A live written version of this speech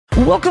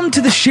Welcome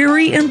to the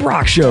Sherry and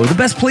Brock Show, the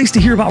best place to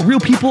hear about real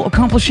people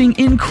accomplishing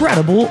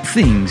incredible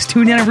things.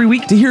 Tune in every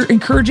week to hear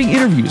encouraging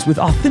interviews with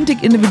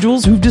authentic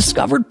individuals who've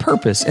discovered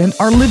purpose and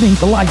are living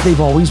the life they've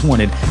always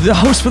wanted. The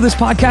hosts for this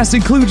podcast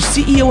include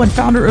CEO and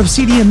founder of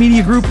CDM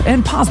Media Group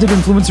and positive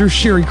influencer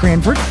Sherry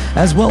Cranford,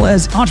 as well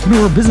as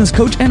entrepreneur, business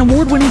coach, and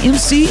award-winning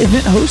MC,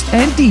 event host,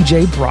 and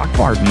DJ Brock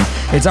Barton.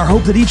 It's our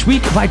hope that each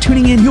week, by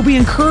tuning in, you'll be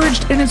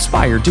encouraged and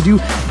inspired to do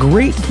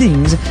great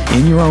things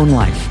in your own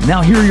life.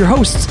 Now, here are your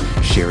hosts,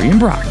 Sherry and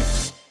Brock.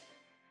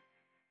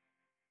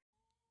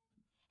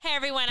 Hey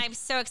everyone, I'm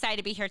so excited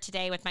to be here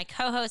today with my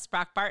co-host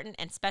Brock Barton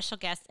and special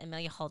guest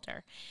Amelia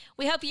Holder.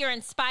 We hope you're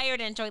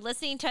inspired and enjoy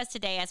listening to us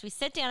today as we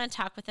sit down and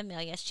talk with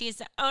Amelia. She is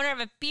the owner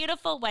of a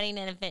beautiful wedding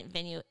and event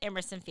venue,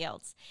 Emerson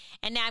Fields.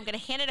 And now I'm going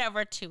to hand it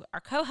over to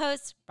our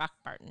co-host, Brock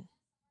Barton.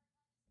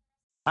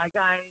 Hi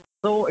guys,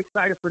 so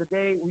excited for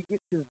today. We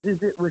get to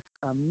visit with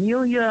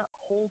Amelia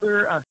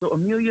Holder. So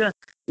Amelia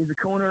is the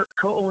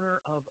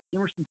co-owner of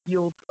Emerson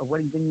Fields, a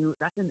wedding venue.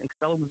 That's in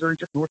Excello, Missouri,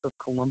 just north of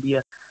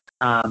Columbia.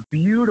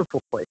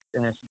 Beautiful place.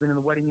 She's been in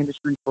the wedding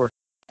industry for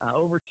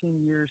over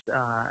 10 years,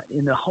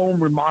 in the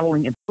home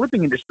remodeling and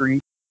flipping industry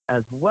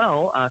as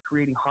well,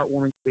 creating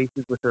heartwarming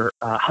spaces with her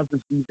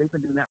husband, Steve. They've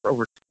been doing that for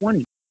over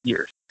 20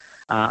 years.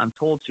 I'm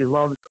told she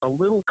loves a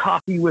little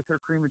coffee with her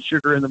cream and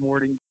sugar in the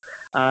morning.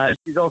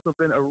 She's also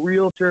been a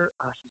realtor.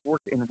 She's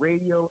worked in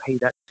radio. Hey,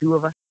 that's two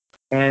of us.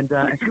 And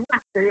she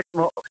was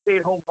a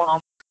stay-at-home mom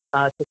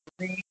to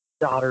three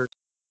daughters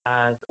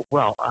as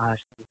well.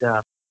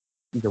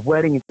 She's a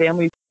wedding and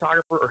family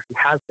photographer, or she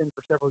has been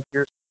for several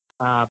years.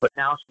 But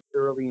now she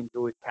thoroughly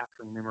enjoys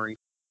capturing memories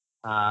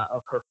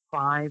of her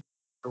 5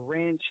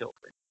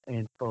 grandchildren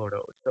in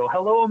photos. So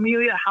hello,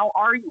 Amelia. How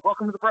are you?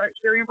 Welcome to the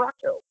Sherry and Brock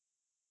Show.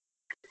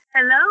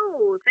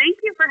 Hello. Thank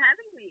you for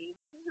having me.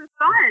 This is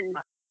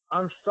fun.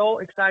 I'm so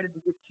excited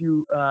to get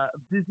to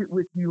visit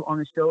with you on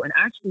the show. And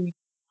actually,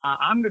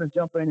 I'm going to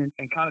jump in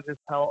and kind of just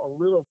tell a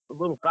little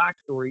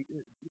backstory.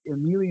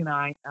 Amelia and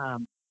I,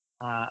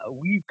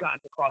 we've gotten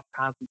to cross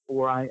paths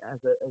before. As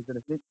an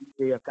event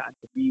DJ, I've gotten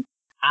to be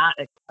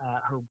at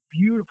her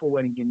beautiful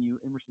wedding venue,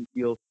 Emerson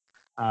Fields,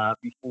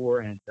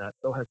 before, and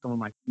so has some of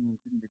my team,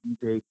 including the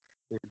DJ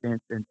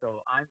events. And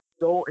so I'm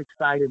so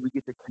excited we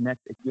get to connect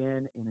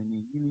again in a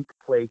unique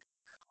place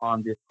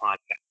on this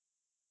podcast.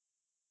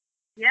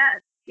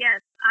 Yes.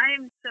 I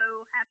am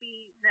so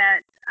happy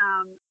that,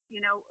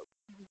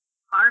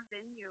 our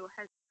venue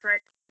has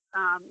stretched.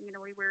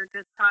 We were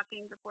just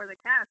talking before the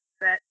cast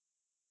that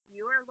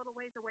you are a little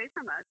ways away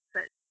from us,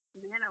 but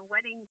man, a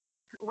wedding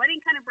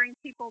kind of brings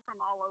people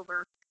from all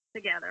over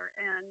together,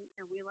 and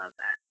we love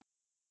that.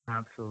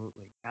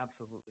 Absolutely.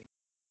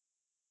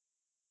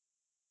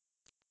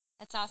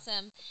 That's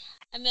awesome.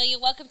 Amelia,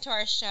 welcome to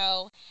our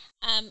show.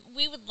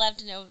 We would love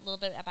to know a little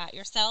bit about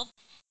yourself,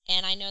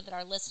 and I know that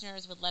our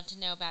listeners would love to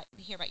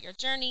hear about your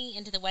journey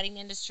into the wedding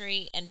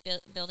industry and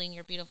building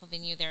your beautiful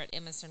venue there at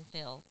Emerson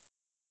Fields.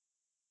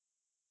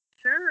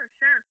 Sure.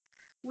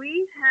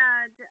 We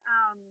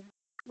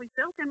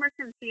built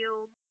Emerson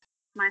Fields.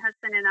 My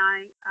husband and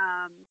I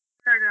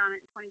started on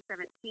it in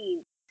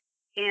 2017,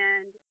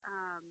 and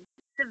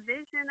the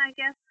vision, I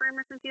guess, for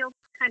Emerson Fields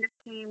kind of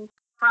came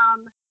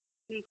from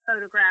me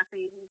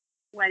photographing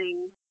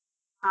weddings,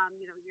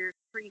 years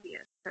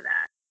previous to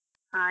that.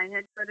 I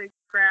had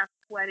photographed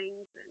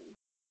weddings in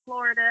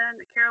Florida and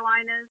the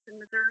Carolinas and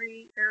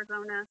Missouri,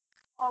 Arizona,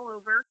 all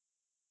over.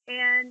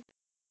 And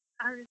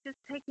I was just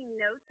taking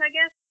notes, I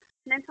guess,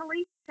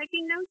 mentally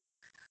taking notes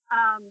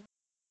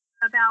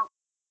about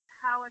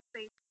how a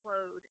space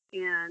flowed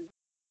and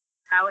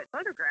how it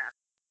photographed.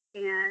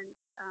 And,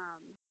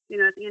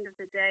 at the end of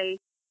the day,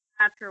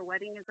 after a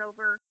wedding is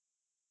over,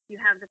 you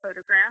have the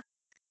photograph,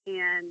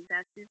 and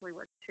that's usually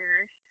what's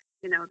cherished,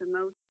 the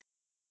most.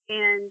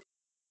 And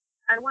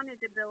I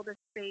wanted to build a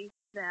space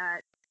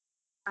that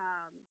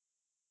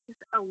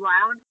just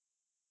allowed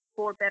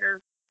for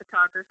better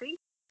photography.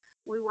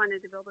 We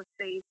wanted to build a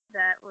space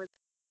that was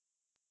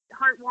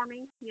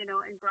heartwarming,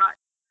 and brought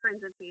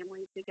friends and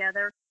family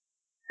together.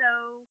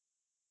 So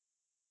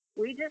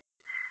we just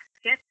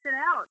sketched it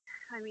out.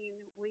 I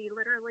mean, we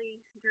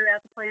literally drew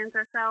out the plans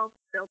ourselves,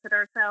 built it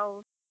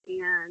ourselves,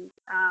 and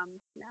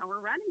now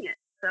we're running it.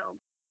 So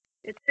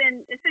it's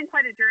been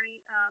quite a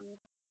journey.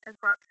 As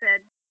Brock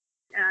said,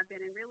 I've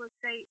been in real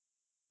estate.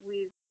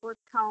 We've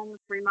flipped homes,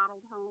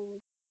 remodeled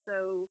homes.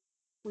 So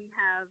we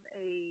have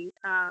a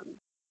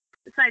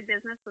side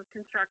business with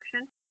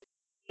construction,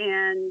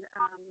 and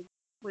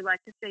we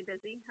like to stay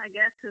busy, I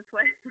guess, is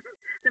what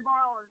the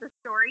moral of the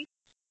story.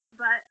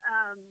 But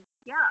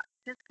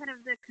just kind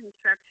of the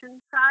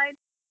construction side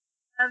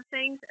of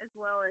things, as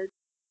well as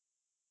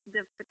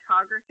the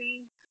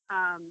photography,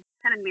 kind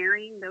of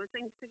marrying those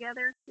things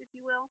together, if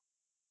you will.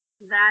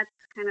 That's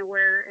kind of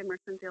where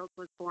Emerson Fields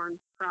was born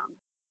from.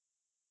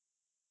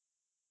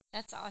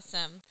 That's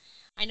awesome.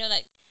 I know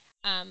that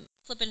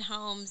flipping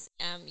homes,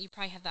 you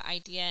probably have the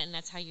idea, and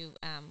that's how you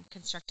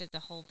constructed the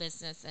whole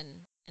business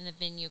and the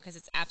venue, because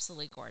it's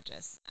absolutely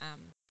gorgeous.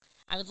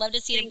 I would love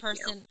to see it in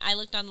person. I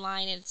looked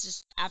online, and it's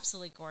just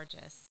absolutely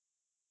gorgeous.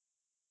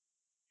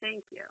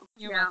 Thank you.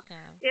 You're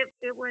welcome.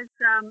 It was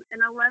an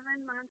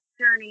 11-month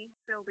journey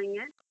building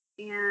it,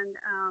 and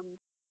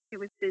it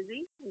was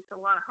busy. It's a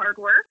lot of hard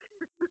work.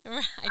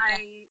 Right.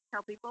 I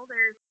tell people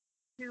there's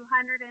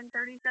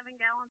 237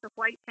 gallons of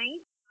white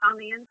paint on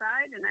the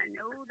inside, and I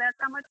know that's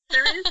how much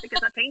there is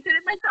because I painted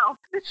it myself.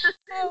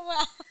 Oh,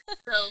 wow.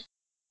 So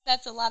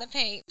that's a lot of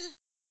paint.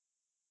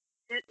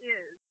 it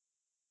is,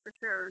 for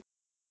sure.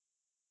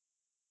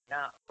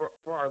 Yeah,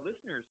 for our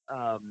listeners,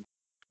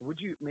 would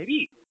you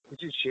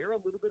share a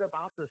little bit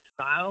about the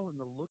style and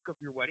the look of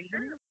your wedding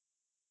venue?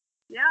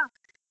 Yeah.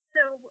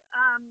 So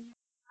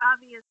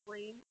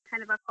obviously,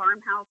 kind of a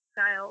farmhouse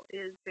style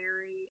is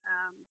very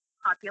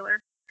popular,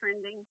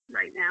 trending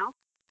right now.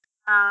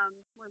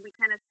 When we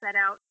kind of set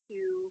out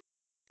to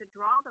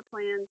draw the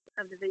plans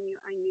of the venue,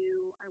 I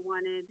knew I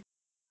wanted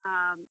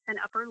an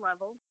upper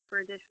level for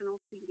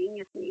additional seating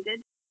if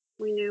needed.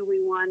 We knew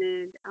we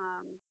wanted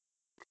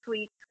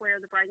suites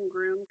where the bride and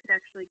groom could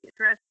actually get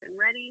dressed and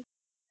ready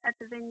at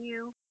the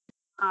venue,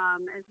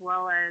 as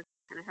well as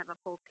kind of have a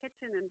full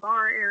kitchen and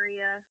bar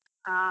area,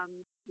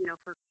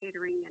 for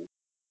catering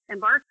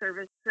and bar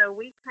service. So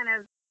we kind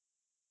of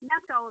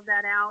mapped all of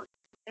that out,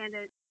 and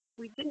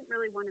we didn't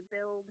really want to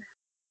build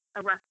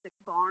a rustic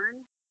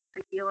barn.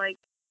 I feel like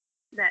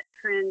that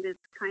trend is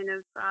kind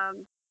of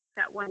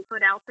got one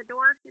foot out the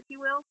door, if you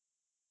will.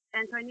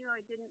 And so I knew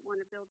I didn't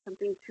want to build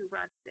something too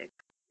rustic,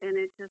 and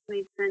it just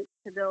made sense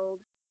to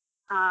build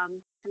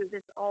kind of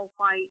this all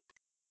white.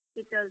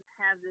 It does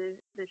have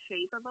the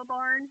shape of a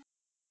barn,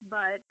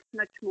 but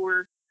much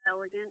more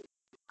elegant.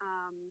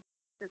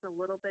 There's a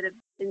little bit of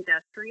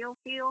industrial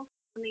feel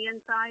on the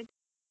inside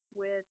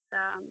with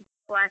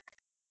black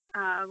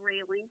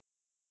railing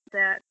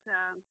that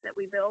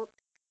we built,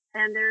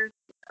 and there's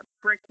a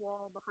brick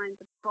wall behind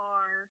the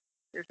bar.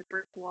 There's a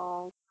brick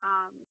wall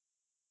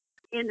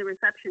in the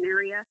reception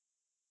area,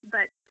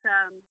 but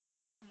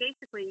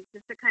basically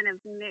just to kind of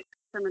mix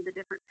some of the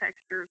different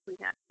textures. We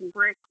have some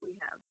brick, we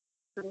have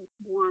some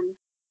warm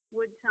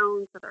wood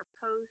tones with our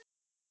posts,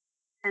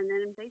 and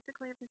then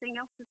basically everything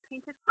else is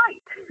painted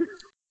white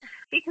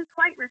because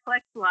white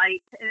reflects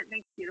light and it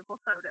makes beautiful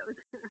photos.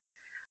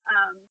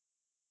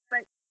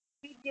 But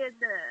we did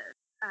the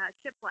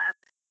shiplap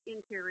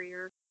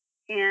interior,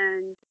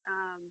 and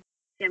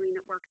I mean,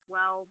 it works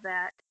well.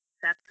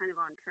 That's kind of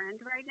on trend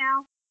right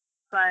now,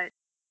 but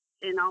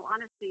in all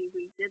honesty,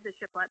 we did the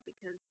shiplap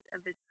because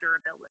of its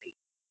durability.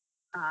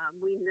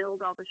 We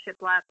milled all the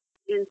shiplap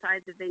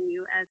inside the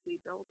venue as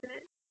we built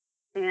it,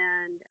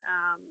 and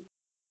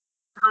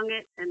hung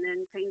it, and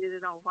then painted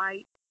it all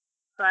white.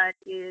 But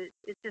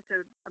it's just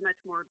a much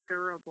more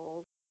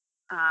durable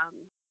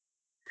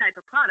type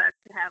of product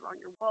to have on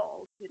your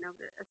walls.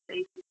 A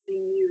space is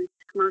being used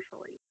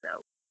commercially,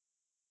 so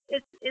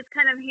it's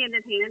kind of hand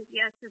in hand.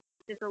 Yes,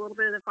 it's a little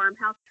bit of the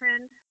farmhouse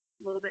trend,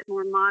 a little bit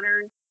more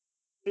modern,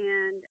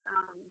 and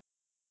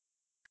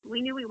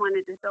we knew we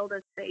wanted to build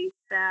a space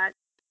that,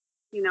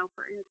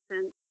 for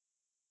instance,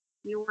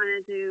 you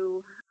want to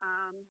do,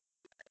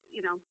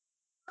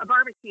 a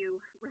barbecue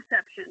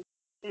reception,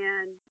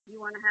 and you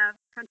want to have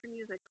country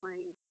music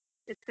playing.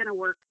 It's going to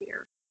work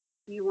here.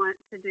 You want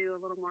to do a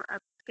little more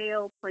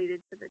upscale,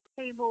 plated to the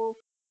table,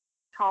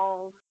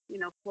 tall,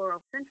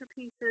 floral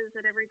centerpieces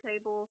at every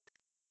table.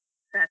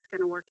 That's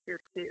going to work here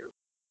too.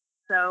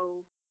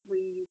 So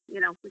we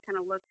kind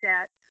of looked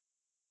at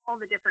all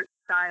the different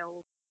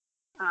styles,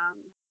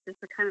 just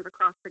kind of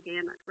across the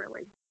gamut,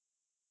 really.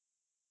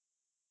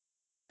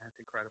 That's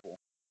incredible.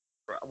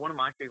 One of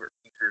my favorite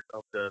features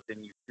of the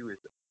venue too is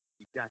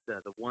you've got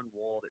the one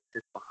wall that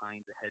sits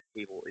behind the head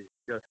table is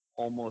just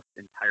almost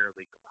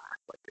entirely glass,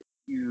 like a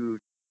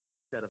huge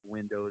set of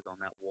windows on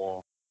that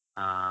wall.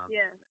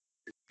 Yeah.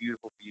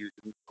 Beautiful views,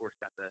 and of course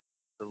got the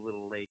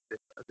little lake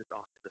that's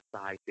off to the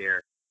side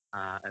there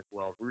as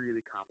well.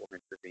 Really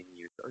complements the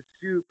venue. So a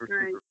super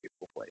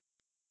beautiful place.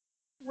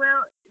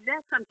 Well,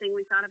 that's something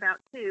we thought about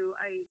too.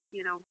 I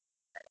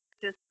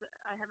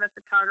have a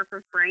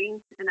photographer's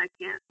brain, and I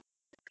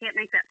can't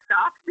make that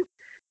stop.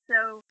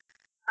 So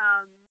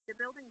the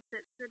building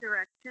sits the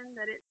direction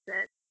that it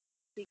sits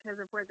because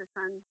of where the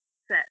sun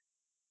sets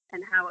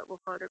and how it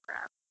will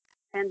photograph.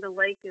 And the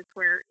lake is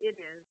where it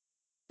is,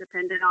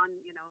 dependent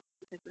on,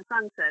 because the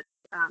sun sets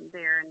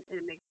there, and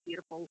it makes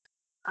beautiful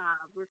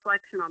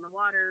reflection on the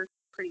water,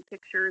 pretty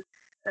pictures.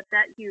 But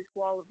that huge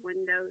wall of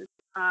windows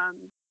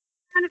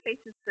kind of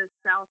faces the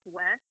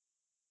southwest.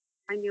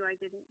 I knew I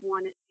didn't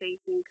want it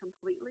facing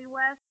completely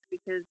west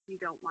because you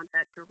don't want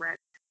that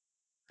direct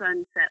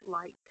sunset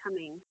light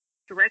coming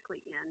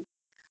directly in.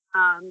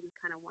 You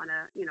kind of want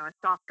a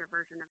softer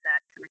version of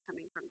that kind of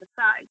coming from the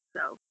side.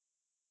 So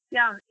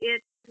yeah,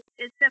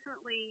 it's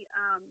definitely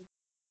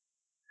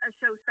a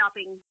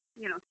show-stopping,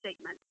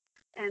 statement.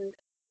 And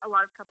a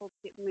lot of couples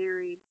get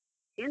married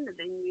in the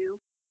venue.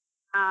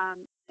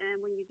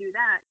 And when you do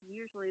that,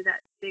 usually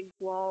that big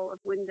wall of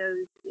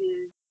windows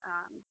is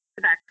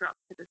the backdrop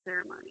to the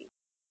ceremony.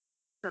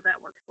 So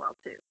that works well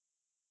too.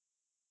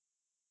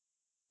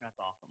 That's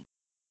awesome.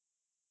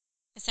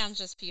 It sounds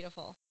just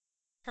beautiful.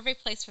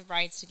 Perfect place for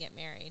brides to get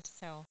married.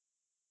 So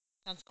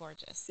Sounds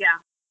gorgeous. Yeah,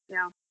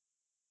 yeah.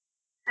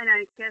 And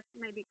I guess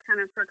maybe kind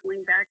of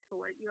circling back to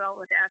what you all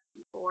had asked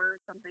before,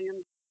 something I'm,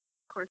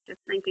 of course, just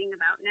thinking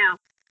about now.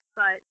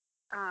 But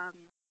all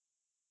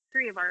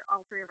three of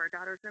our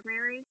daughters are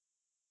married.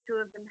 Two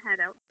of them had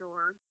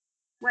outdoor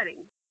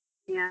weddings.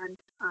 And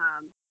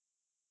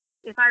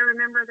if I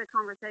remember the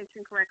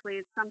conversation correctly,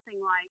 it's something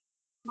like,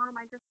 Mom,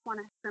 I just want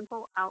a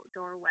simple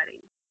outdoor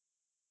wedding.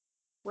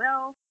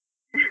 Well,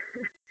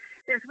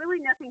 there's really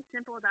nothing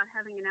simple about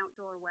having an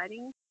outdoor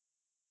wedding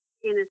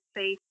in a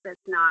space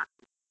that's not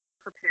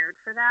prepared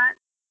for that.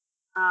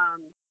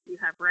 You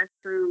have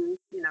restrooms,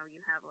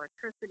 you have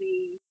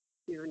electricity,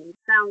 you need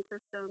sound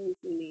systems,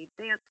 you need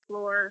dance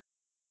floor,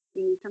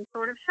 you need some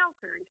sort of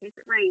shelter in case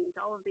it rains,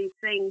 all of these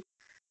things.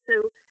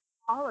 So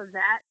all of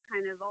that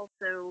kind of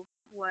also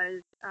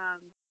was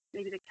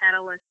maybe the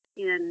catalyst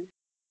in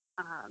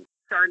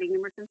starting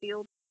Emerson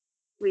Fields.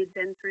 We had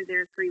been through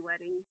their 3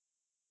 weddings.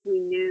 We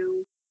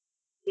knew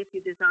if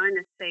you design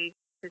a space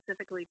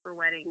specifically for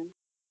weddings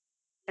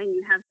and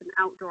you have some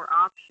outdoor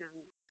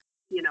options,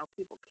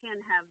 people can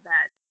have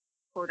that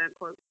quote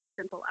unquote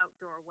simple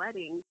outdoor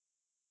wedding,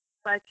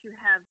 but you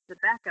have the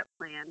backup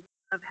plan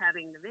of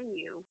having the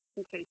venue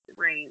in case it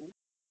rains.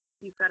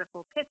 You've got a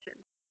full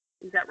kitchen.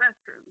 You've got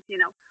restrooms,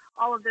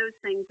 all of those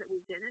things that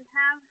we didn't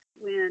have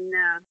when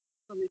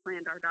we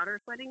planned our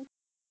daughter's wedding.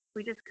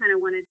 We just kind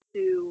of wanted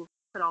to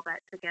put all that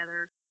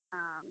together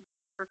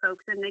for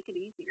folks and make it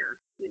easier,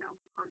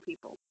 on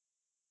people.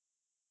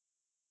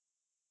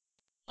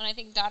 Well, I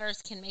think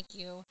daughters can make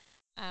you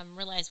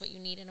realize what you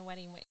need in a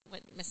wedding,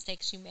 what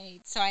mistakes you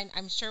made. So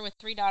I'm sure with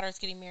 3 daughters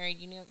getting married,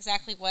 you knew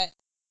exactly what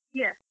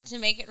to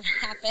make it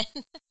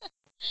happen.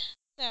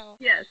 So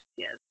yes.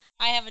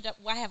 I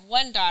have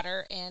one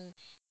daughter, and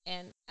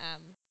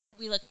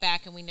we look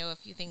back and we know a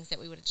few things that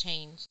we would have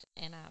changed.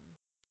 And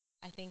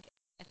I think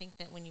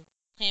that when you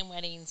plan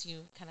weddings,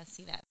 you kind of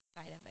see that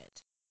side of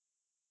it.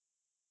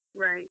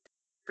 Right.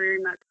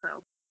 Very much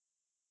so.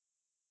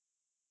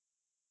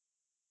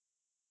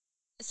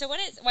 So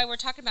while we're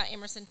talking about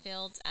Emerson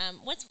Fields,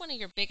 what's one of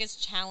your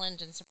biggest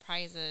challenge and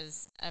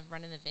surprises of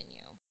running the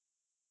venue?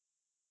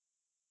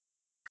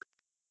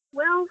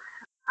 Well,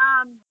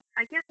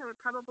 I guess I would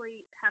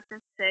probably have to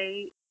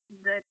say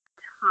the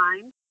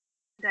time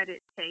that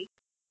it takes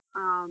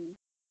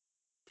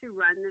to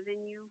run the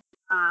venue,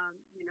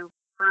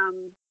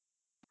 from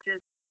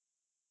just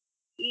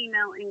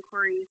email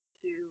inquiries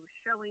to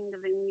showing the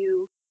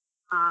venue,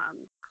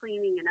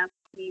 cleaning and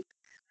upkeep.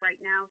 Right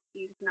now,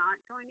 Steve's not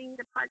joining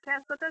the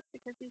podcast with us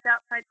because he's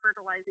outside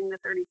fertilizing the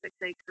 36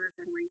 acres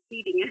and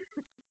reseeding it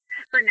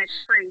for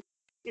next spring.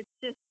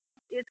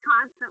 It's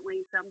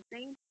constantly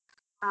something.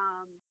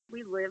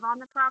 We live on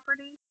the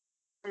property,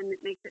 and it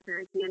makes it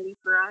very handy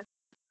for us.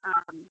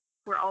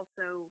 We're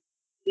also,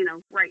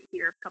 right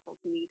here if couples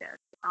need us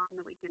on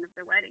the weekend of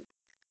their wedding.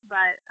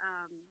 But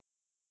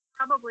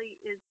probably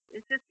is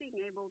just being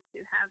able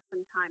to have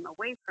some time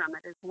away from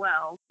it as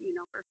well,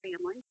 for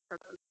families, for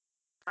those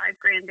 5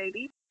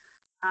 grandbabies.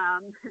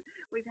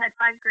 We've had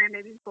 5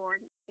 grandbabies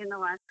born in the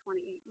last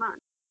 28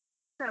 months.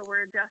 So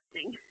we're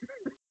adjusting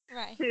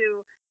right.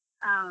 to,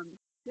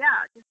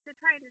 just to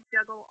try to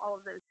juggle all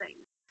of those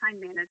things. Time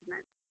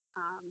management,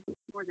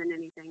 more than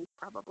anything,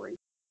 probably.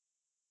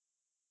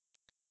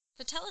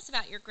 So tell us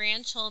about your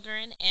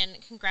grandchildren,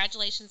 and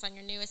congratulations on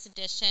your newest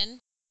addition.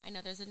 I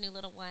know there's a new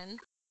little one.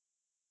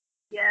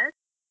 Yes.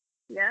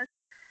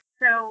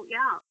 So,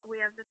 we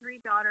have the 3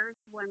 daughters.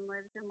 One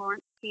lives in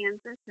Lawrence,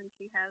 Kansas, and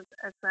she has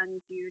a son,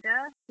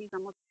 Judah. He's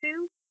almost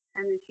 2.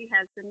 And then she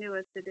has the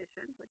newest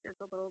addition, which is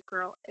a little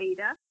girl,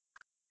 Ada.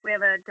 We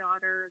have a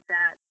daughter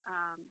that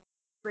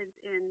lives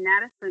in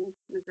Madison,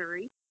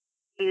 Missouri,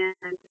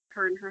 and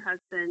her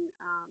husband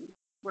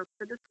work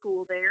for the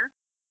school there.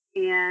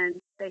 And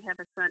they have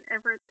a son,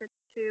 Everett, that's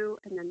 2,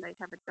 and then they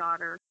have a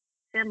daughter,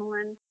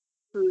 Emmeline,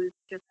 who's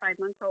just 5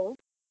 months old.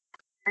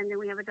 And then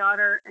we have a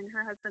daughter and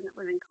her husband that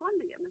live in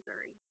Columbia,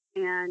 Missouri.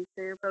 And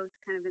they're both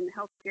kind of in the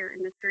healthcare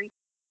industry.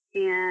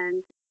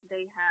 And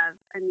they have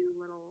a new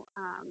little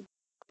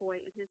boy,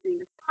 and his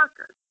name is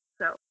Parker.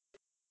 So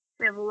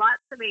we have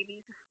lots of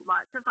babies,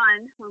 lots of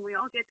fun when we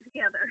all get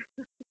together.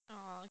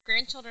 Oh,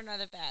 grandchildren are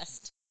the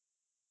best.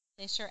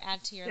 They sure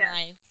add to your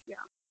life. Yeah.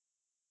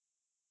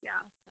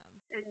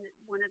 Awesome. And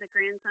one of the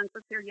grandsons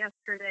was here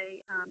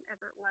yesterday,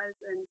 Everett was,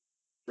 and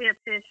we have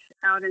fish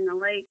out in the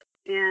lake,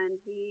 and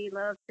he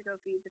loves to go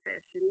feed the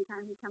fish.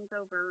 Anytime he comes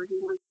over, he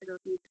wants to go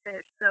feed the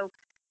fish. So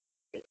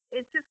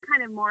it's just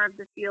kind of more of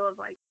the feel of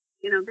like,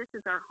 this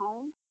is our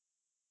home,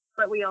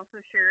 but we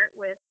also share it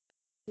with,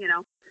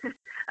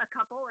 a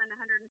couple and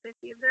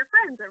 150 of their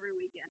friends every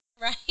weekend.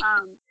 Right.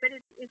 But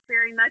it's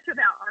very much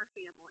about our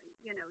family,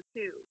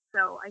 too.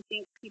 So I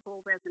think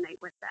people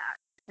resonate with that,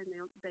 and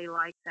they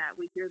like that.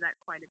 We hear that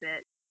quite a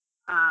bit,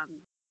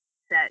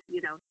 that,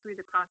 through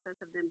the process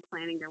of them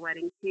planning their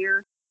weddings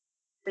here,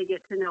 they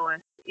get to know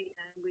us,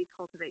 and we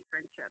cultivate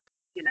friendship,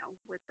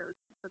 with those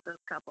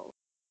couples.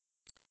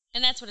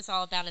 And that's what it's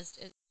all about,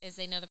 is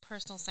they know the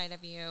personal side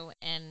of you,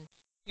 and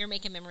you're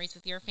making memories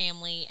with your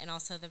family, and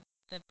also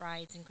the the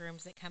brides and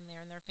grooms that come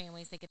there and their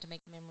families. They get to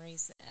make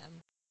memories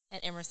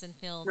at Emerson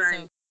Field. Right.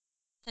 So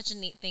such a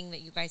neat thing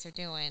that you guys are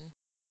doing.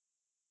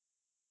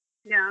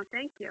 Yeah,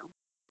 thank you.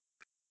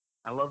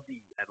 I love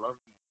the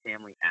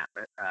family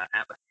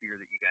atmosphere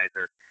that you guys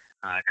are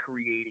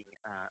creating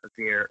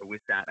there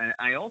with that. And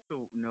I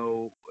also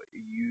know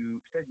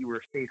you said you were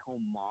a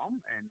stay-at-home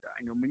mom, and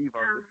I know many of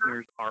our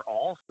listeners are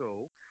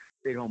also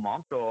stay-at-home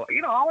moms. So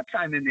I'll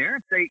chime in there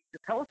and say,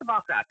 tell us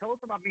about that. Tell us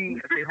about being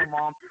a stay-at-home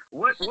mom.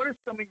 What is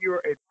some of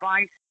your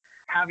advice,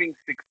 having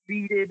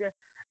succeeded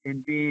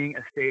in being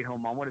a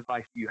stay-at-home mom? What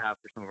advice do you have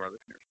for some of our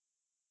listeners?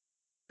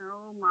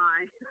 Oh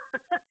my,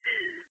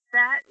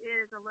 that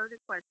is a loaded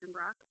question,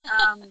 Brock.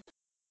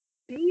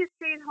 Being a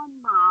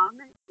stay-at-home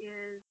mom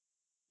is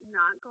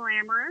not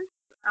glamorous.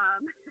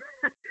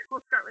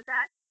 We'll start with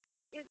that.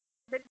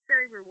 But it's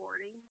very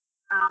rewarding.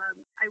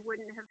 I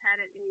wouldn't have had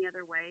it any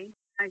other way.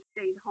 I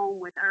stayed home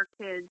with our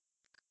kids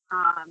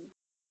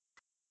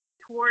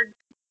towards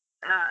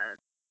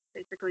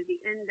basically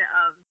the end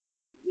of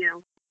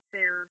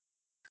their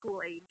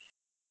school age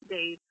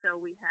days. So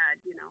we had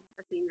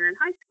a senior in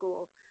high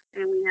school,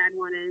 and we had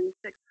one in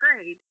 6th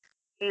grade,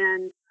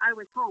 and I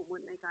was home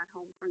when they got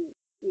home from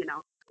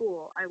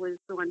school. I was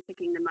the one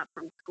picking them up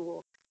from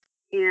school,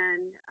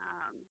 and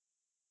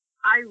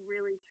I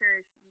really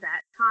cherished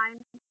that time,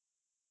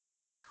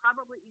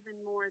 probably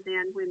even more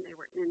than when they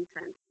were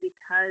infants,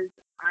 because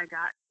I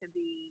got to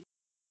be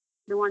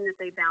the one that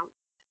they bounced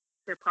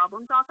their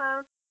problems off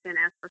of and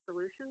asked for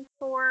solutions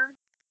for,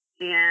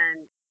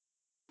 and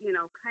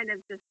kind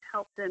of just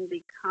help them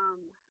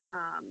become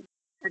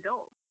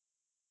adults.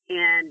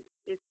 And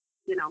if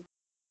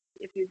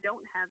you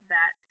don't have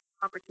that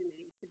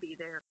opportunity to be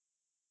there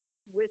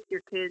with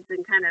your kids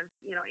and kind of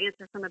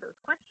answer some of those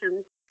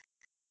questions,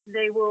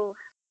 they'll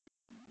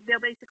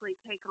basically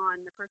take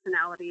on the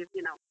personality of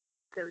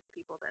those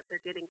people that they're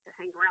getting to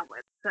hang around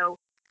with. So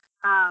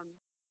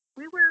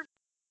we were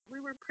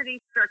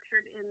pretty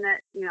structured in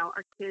that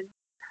our kids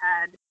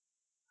had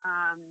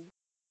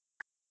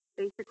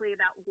basically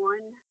about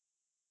one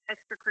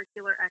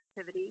extracurricular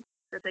activity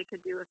that they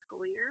could do a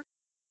school year.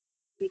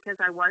 Because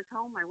I was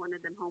home, I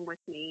wanted them home with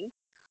me.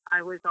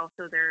 I was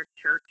also their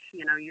church,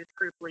 youth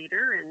group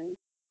leader and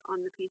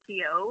on the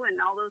PTO and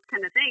all those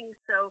kind of things.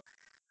 So,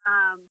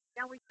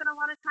 we spent a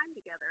lot of time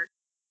together.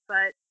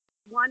 But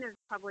one of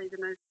probably the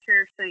most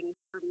cherished things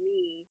for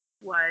me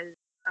was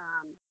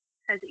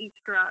as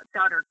each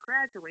daughter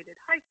graduated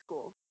high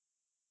school,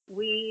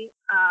 we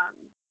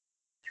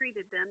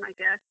treated them, I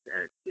guess,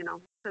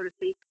 so to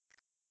speak,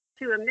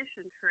 to a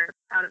mission trip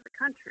out of the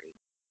country.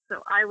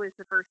 So I was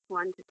the first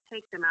one to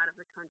take them out of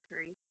the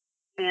country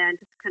and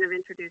just kind of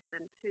introduce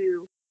them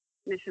to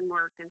mission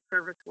work and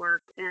service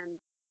work. And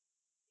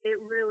it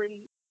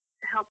really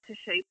helped to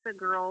shape the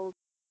girls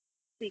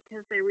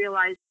because they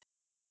realized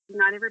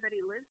not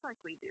everybody lives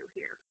like we do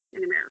here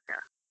in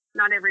America.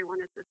 Not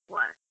everyone is this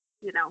blessed,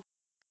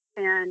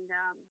 And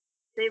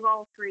they've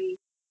all three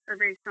are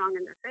very strong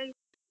in their faith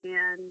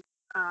and,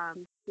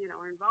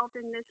 are involved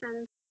in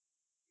missions.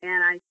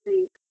 And I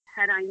think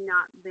had I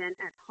not been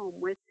at home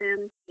with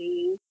them,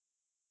 seeing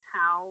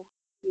how,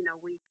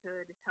 we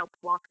could help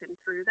walk them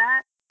through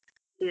that,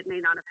 it may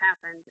not have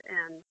happened.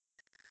 And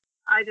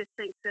I just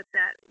think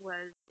that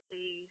was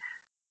a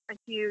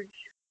huge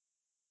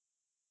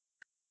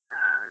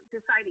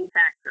deciding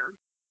factor,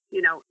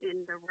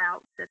 in the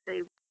route that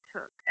they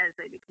took as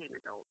they became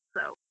adults.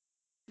 So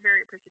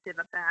very appreciative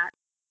of that.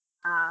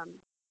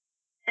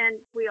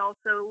 And they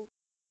also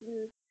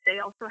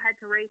had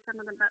to raise some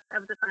of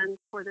the funds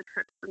for the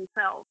trips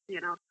themselves,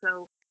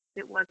 so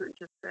it wasn't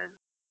just a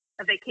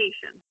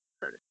vacation,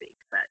 so to speak.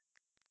 But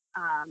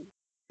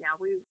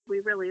we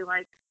really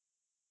liked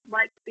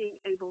being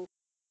able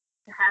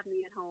to have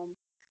me at home.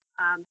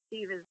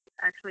 Steve is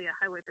actually a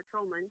highway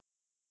patrolman.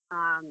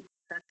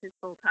 That's his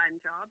full-time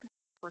job,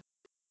 plus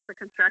the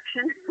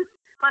construction,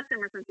 plus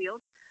Emerson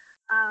Field.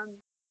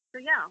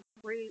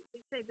 We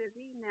stay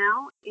busy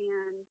now,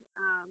 and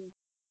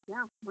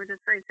we're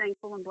just very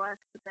thankful and blessed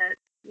that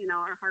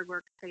our hard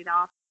work paid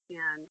off,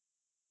 and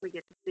we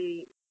get to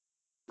see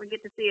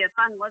a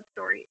fun love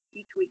story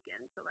each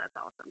weekend. So that's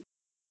awesome.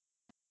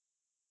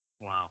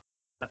 Wow,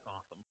 that's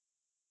awesome.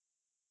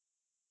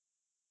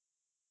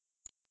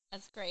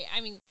 That's great.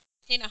 I mean,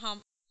 staying at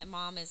home, a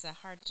mom is a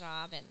hard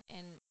job,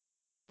 and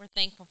we're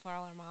thankful for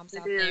all our moms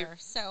out there.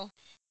 So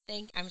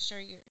I'm sure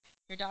your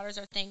daughters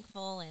are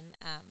thankful, and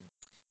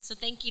so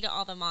thank you to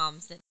all the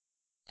moms that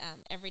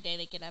every day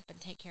they get up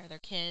and take care of their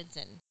kids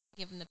and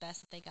give them the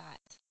best that they got.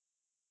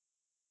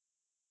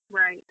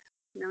 Right,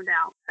 no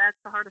doubt. That's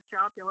the hardest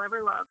job you'll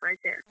ever love, right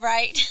there.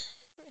 Right,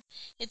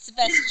 it's the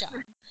best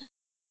job.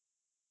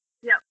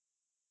 Yep.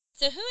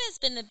 So, who has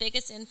been the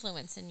biggest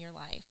influence in your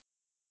life?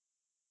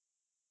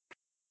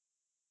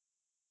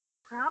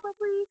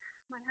 Probably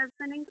my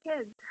husband and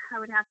kids, I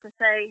would have to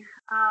say.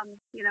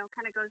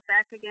 Kind of goes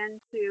back again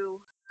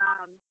to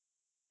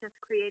just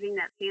creating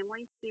that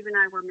family. Steve and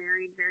I were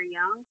married very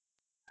young.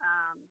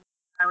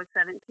 I was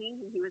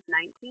 17 and he was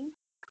 19.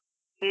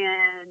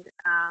 And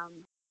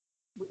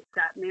we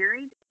got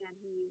married, and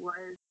he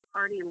was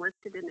already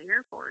enlisted in the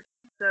Air Force.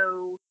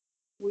 So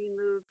we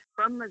moved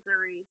from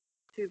Missouri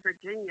to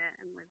Virginia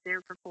and lived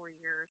there for 4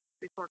 years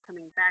before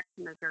coming back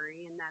to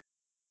Missouri. And that's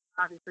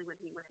obviously when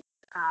he went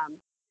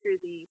through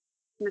the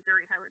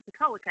Missouri Highway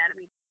Patrol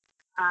Academy,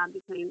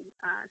 became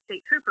a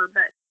state trooper.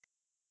 But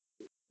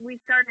we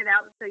started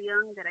out so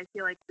young that I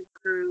feel like we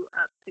grew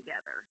up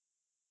together.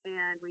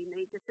 And we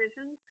made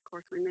decisions. Of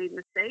course, we made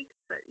mistakes,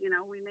 but,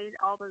 we made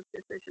all those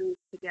decisions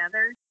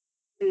together.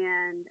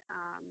 And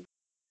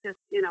just,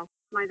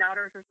 my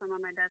daughters are some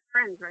of my best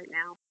friends right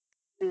now.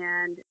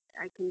 And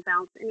I can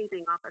bounce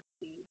anything off of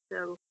Steve.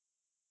 So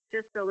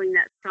just building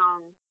that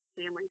strong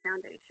family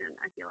foundation,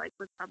 I feel like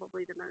was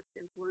probably the most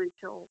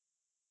influential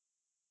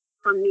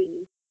for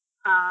me.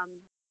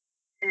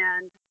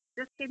 And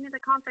just gave me the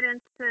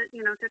confidence to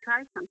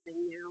try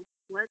something new.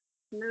 Let's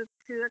move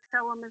to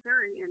Excello,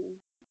 Missouri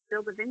and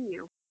build a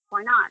venue.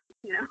 Why not?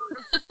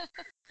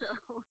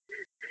 So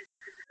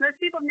most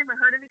people have never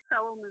heard of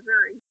Excello,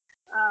 Missouri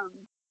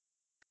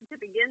to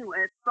begin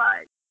with,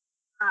 but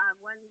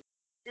one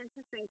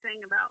interesting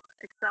thing about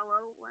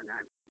Excello,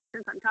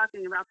 since I'm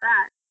talking about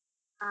that,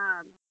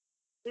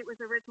 it was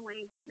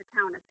originally the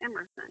town of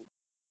Emerson,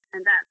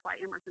 and that's why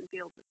Emerson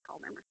Fields is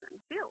called Emerson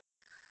Fields.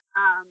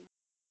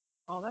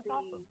 That's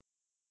awesome.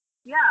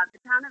 Yeah, the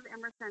town of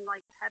Emerson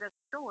had a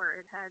store.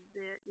 It had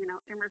the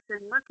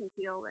Emerson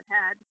Mercantile. It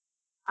had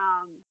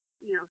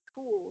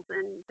schools,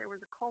 and there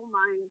was a coal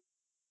mine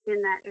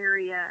in that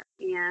area.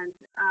 And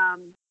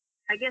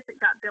I guess it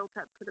got built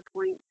up to the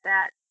point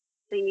that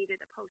they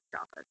needed a post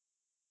office.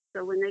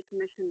 So when they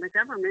commissioned the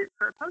government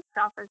for a post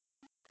office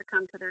to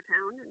come to their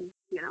town and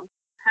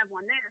have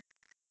one there,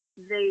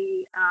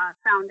 they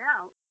found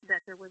out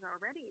that there was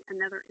already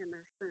another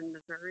Emerson,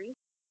 Missouri,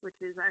 which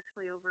is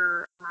actually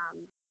over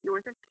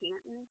north of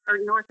Canton, or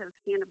north of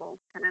Hannibal,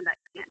 kind of that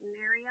Canton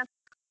area.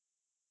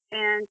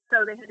 And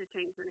so they had to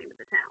change the name of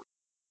the town.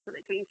 So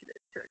they changed it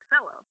to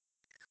Excello.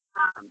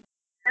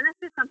 And that's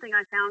just something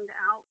I found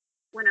out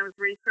when I was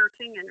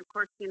researching. And of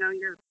course,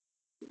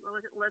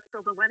 let's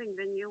build a wedding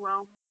venue.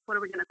 Well, what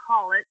are we going to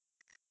call it?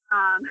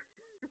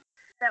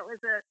 That was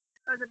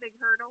a big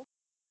hurdle.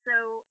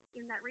 So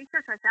in that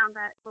research, I found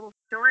that little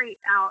story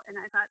out, and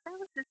I thought that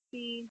would just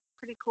be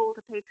pretty cool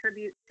to pay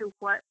tribute to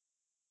what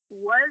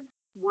was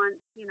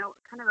once,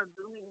 kind of a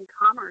booming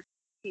commerce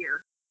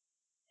here,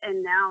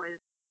 and now is,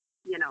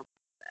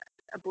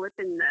 a blip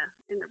in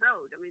the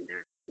road. I mean,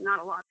 there's not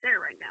a lot there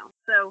right now.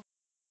 So,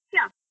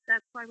 yeah,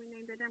 that's why we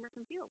named it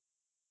Emerson Fields.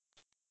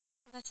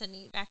 That's a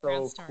neat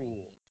background story.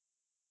 Cool.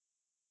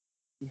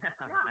 Yeah,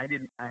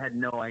 I had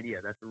no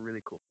idea. That's a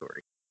really cool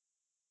story.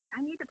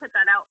 I need to put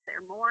that out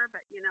there more,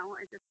 but I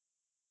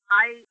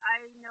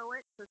know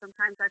it, so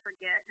sometimes I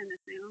forget and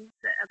assume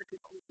that other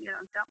people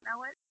don't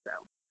know it.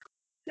 So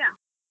yeah.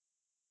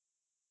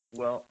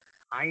 Well,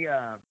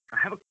 I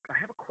have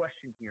a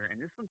question here,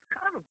 and this one's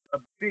kind of a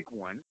big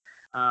one.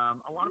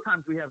 A lot of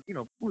times we have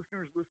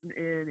listeners listen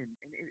in,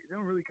 and they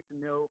don't really get to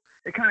know.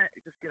 They kind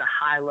of just get a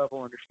high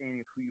level understanding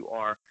of who you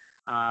are,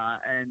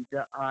 and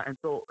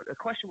so a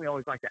question we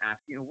always like to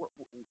ask,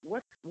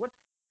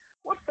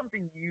 what's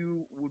something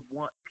you would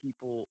want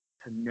people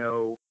to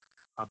know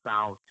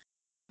about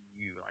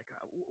you? Like,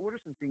 what are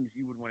some things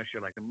you would want to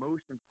share? Like the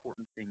most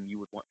important thing you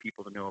would want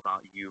people to know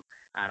about you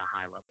at a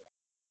high level?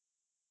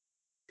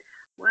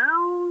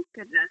 Well,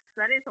 goodness,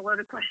 that is a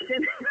loaded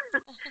question.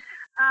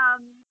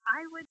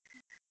 I would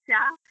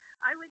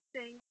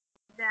think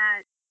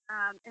that,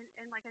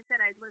 and like I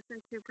said, I'd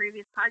listened to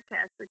previous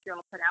podcasts that you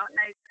all put out, and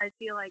I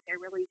feel like I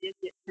really did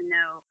get to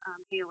know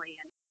Haley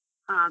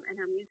and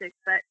her music,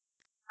 but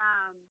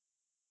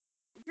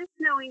just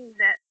knowing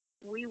that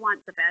we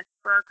want the best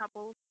for our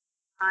couples,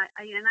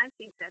 and I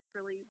think that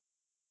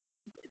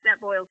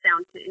boils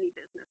down to any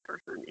business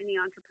person, any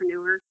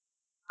entrepreneur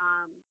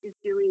is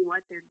doing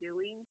what they're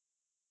doing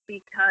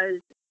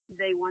because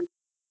they want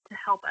to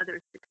help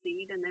others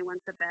succeed and they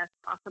want the best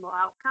possible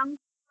outcome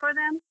for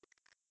them.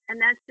 And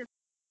that's just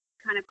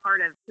kind of part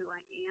of who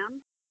I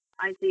am.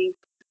 I think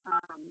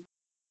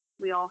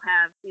we all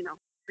have,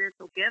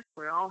 spiritual gifts.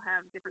 We all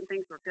have different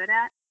things we're good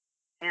at.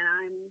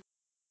 And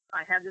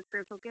I have the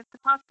spiritual gift of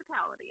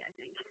hospitality, I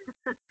think.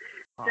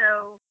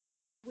 So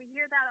we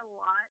hear that a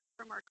lot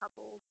from our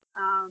couples,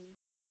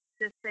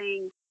 just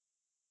saying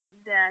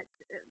that,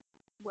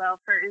 well,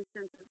 for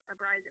instance, a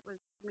bride that was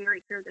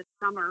married here this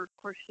summer, of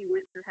course, she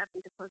went through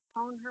having to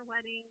postpone her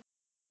wedding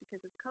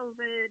because of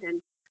COVID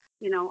and,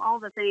 all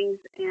the things.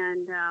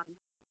 And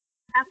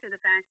after the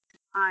fact,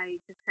 I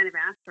just kind of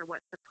asked her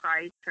what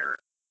surprised her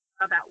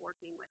about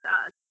working with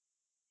us.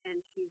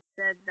 And she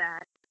said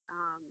that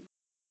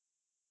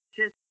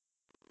just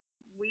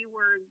we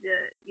were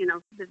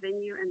the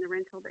venue and the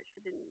rental that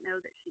she didn't know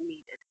that she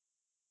needed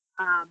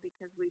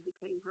because we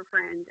became her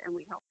friend and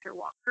we helped her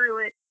walk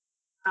through it.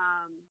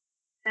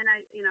 And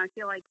I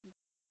feel like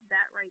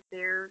that right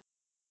there,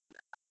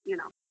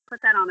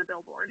 put that on a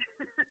billboard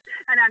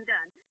and I'm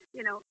done.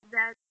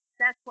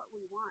 That's what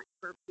we want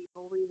for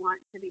people. We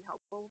want to be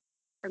helpful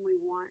and we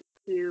want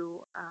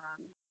to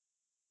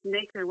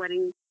make their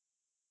wedding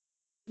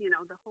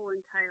the whole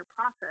entire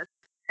process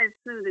as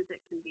smooth as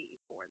it can be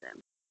for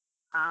them.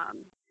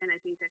 And I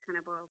think that kind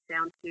of boils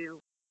down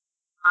to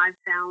I've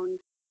found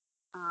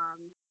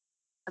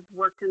I've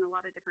worked in a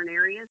lot of different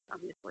areas,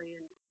 obviously,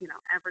 in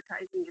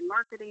advertising and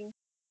marketing,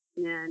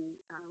 in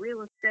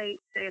real estate,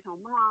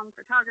 stay-at-home mom,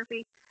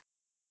 photography,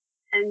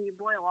 and you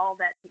boil all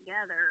that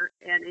together,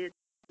 and it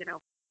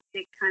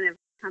kind of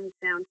comes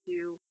down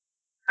to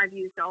I've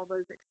used all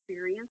those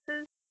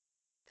experiences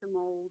to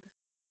mold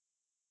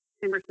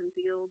Emerson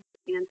Fields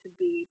and to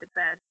be the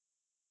best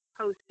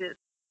hostess,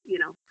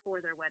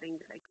 for their wedding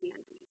that I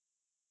can be.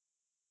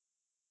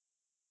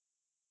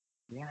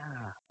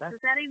 Yeah. Does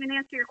that even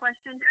answer your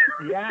question?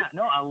 Yeah.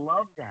 No, I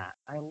love that.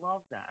 I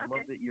love that. Okay.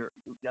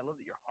 I love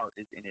that your heart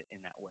is in it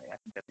in that way. I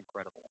think that's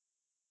incredible.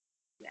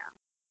 Yeah.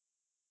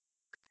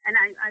 And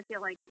I feel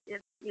like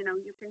if,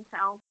 you can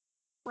tell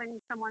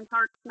when someone's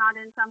heart's not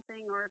in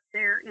something or if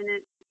they're in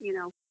it,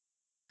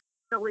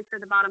 solely for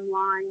the bottom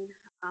line,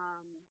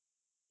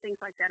 things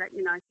like that.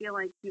 I feel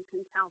like you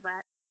can tell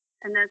that.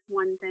 And that's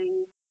one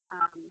thing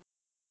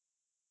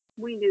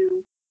we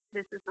knew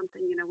this is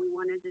something, we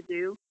wanted to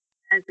do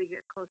as we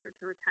get closer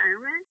to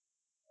retirement,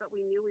 but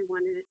we knew we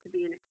wanted it to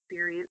be an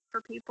experience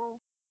for people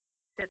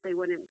that they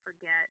wouldn't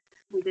forget.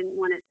 We didn't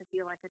want it to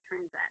feel like a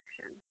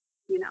transaction,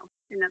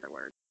 in other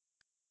words.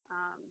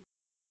 And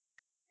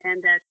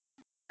that,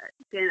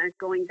 again,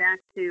 going back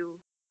to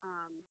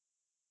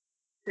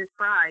this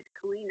bride,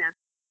 Kalina,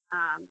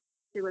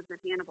 she was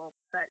with Hannibal.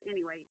 But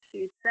anyway,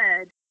 she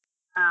said,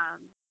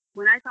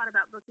 when I thought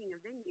about booking a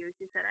venue,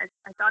 she said,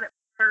 I thought at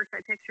first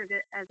I pictured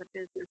it as a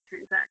business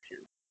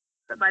transaction.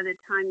 But by the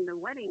time the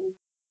wedding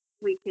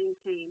weekend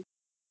came,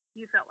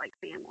 you felt like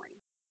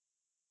family.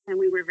 And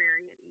we were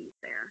very at ease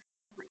there.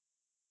 Like,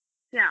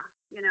 yeah,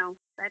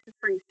 that just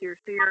brings tears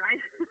to your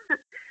eyes.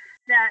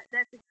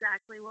 That's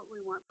exactly what we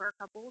want for our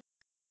couples.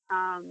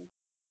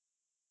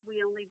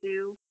 We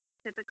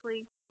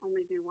typically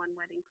only do one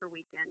wedding per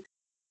weekend.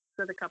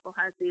 So the couple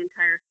has the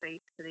entire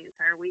space for the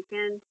entire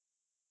weekend,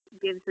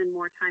 gives them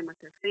more time with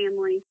their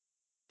family,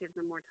 gives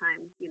them more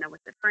time,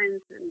 with the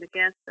friends and the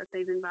guests that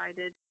they've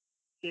invited.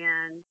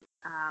 And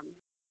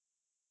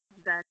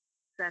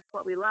that's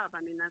what we love.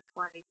 I mean, that's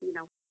why,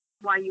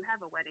 why you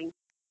have a wedding.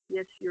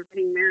 Yes, you're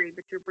getting married,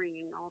 but you're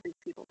bringing all these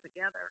people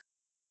together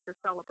to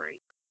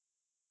celebrate,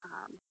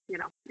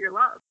 your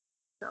love.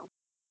 So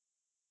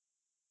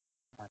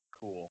That's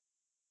cool.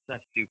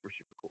 That's super,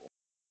 super cool.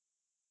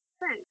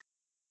 thanks.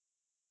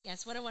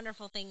 Yes, what a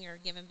wonderful thing you're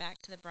giving back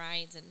to the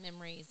brides and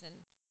memories.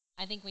 And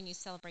I think when you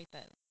celebrate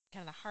the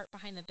kind of the heart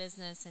behind the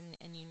business and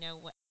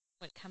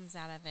what comes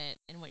out of it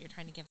and what you're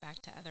trying to give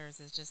back to others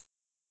is just,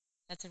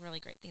 that's a really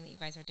great thing that you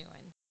guys are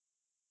doing.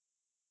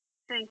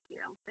 Thank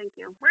you. Thank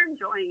you. We're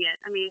enjoying it.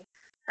 I mean,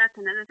 that's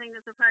another thing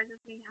that surprises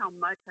me, how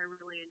much I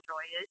really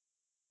enjoy it.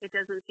 It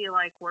doesn't feel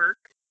like work.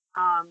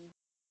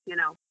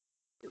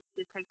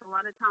 It takes a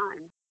lot of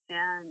time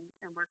and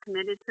we're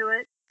committed to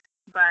it.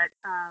 But,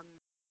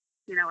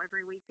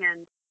 every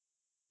weekend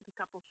the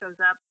couple shows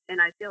up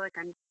and I feel like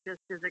I'm just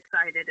as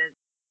excited as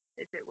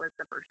if it was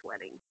the first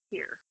wedding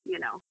here,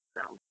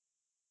 so.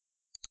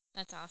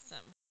 That's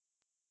awesome.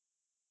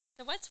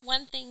 So what's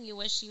one thing you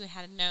wish you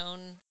had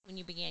known when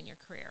you began your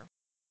career?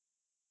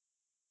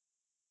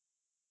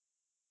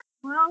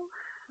 Well,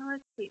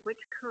 let's see, which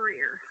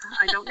career?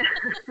 I don't know.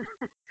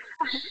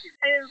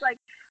 It was like,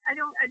 I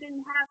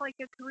didn't have like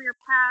a career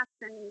path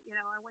and,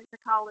 I went to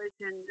college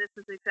and this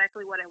is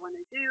exactly what I want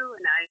to do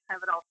and I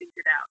have it all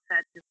figured out.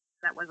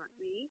 That wasn't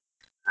me.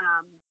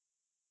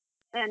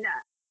 And,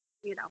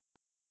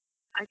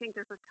 I think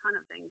there's a ton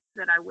of things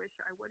that I wish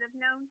I would have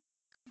known,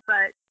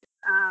 but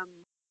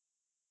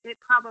it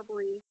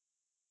probably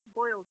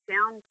boils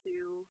down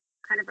to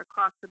kind of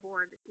across the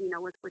board,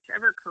 with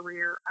whichever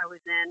career I was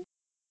in,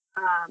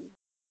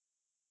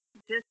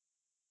 just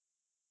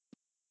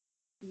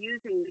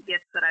using the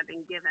gifts that I've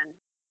been given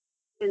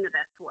in the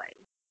best way,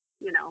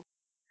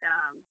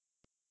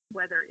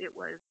 whether it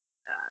was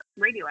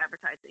radio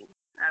advertising.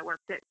 I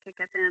worked at Kick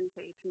FM,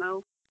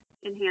 KHMO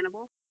in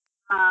Hannibal,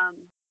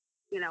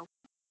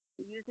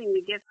 using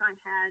the gifts I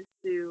had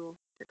to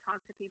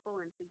talk to people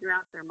and figure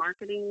out their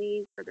marketing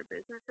needs for their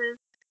businesses,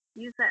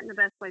 use that in the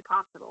best way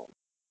possible.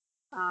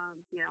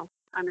 I'm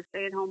a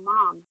stay-at-home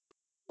mom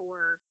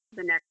for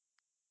the next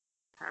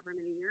however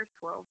many years,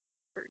 12,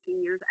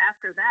 13 years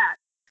after that.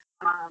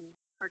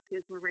 Our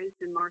kids were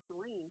raised in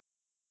Marceline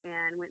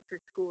and went through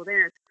school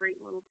there. It's a great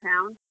little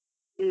town.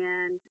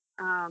 And,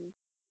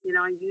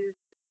 I used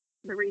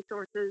the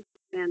resources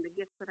and the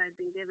gifts that I'd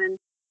been given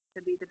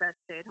to be the best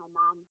stay-at-home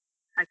mom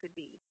I could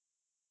be.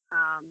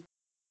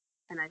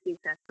 And I think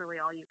that's really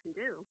all you can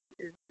do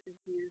is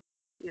use,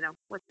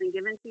 what's been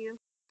given to you.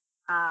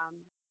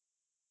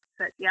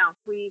 But yeah,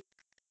 we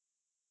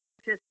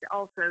just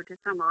also to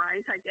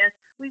summarize, I guess,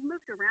 we've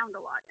moved around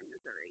a lot in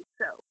Missouri.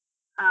 So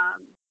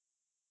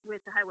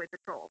with the Highway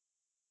Patrol,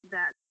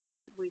 that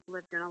we've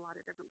lived in a lot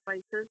of different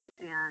places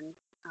and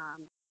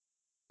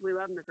we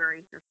love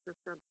Missouri. There's just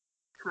a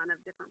ton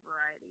of different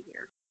variety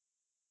here.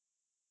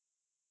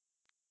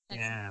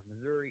 Yeah,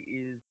 Missouri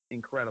is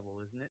incredible,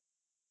 isn't it?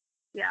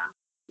 Yeah,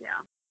 yeah,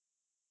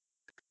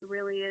 it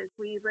really is.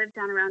 We lived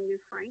down around New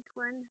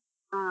Franklin.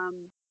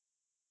 Um,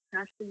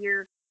 gosh, the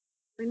year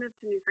we moved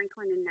to New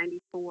Franklin in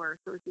 '94,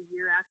 so it was the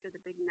year after the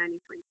big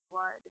 '93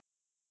 flood.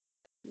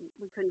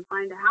 We couldn't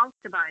find a house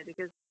to buy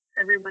because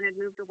everyone had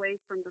moved away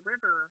from the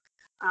river.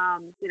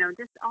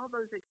 Just all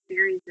those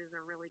experiences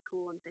are really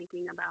cool, and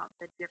thinking about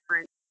the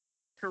different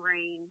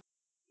terrain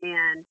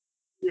and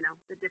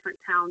the different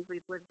towns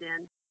we've lived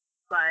in.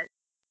 But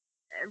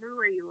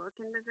everywhere you look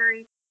in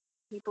Missouri,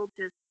 people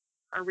just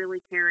are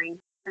really caring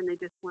and they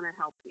just want to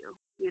help you.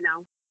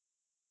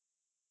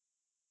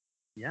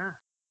 Yeah.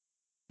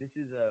 This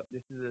is a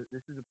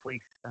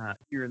place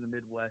here in the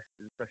Midwest,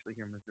 especially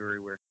here in Missouri,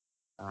 where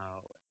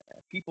uh,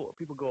 people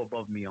go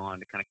above and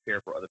beyond to kind of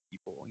care for other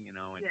people, and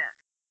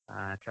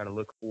Yeah. try to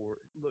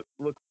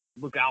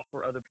look out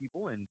for other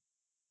people, and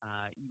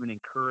even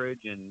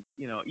encourage, and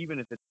even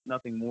if it's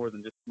nothing more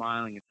than just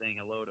smiling and saying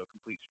hello to a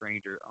complete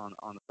stranger on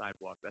the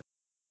sidewalk.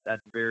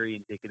 That's very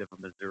indicative of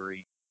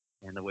Missouri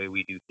and the way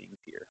we do things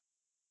here.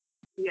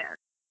 Yes.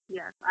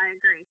 Yes, I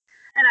agree.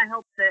 And I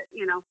hope that,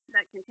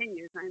 that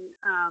continues. And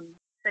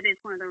that is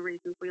one of the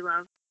reasons we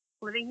love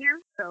living here.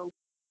 So,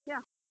 yeah.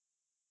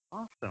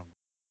 Awesome.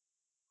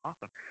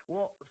 Awesome.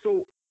 Well,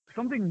 so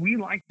something we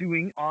like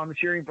doing on the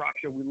Sherry and Brock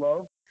Show, we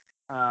love,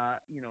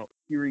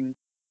 hearing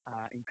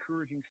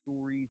encouraging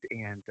stories,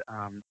 and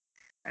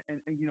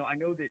I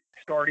know that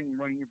starting and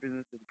running your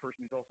business as a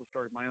person who's also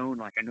started my own,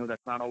 like I know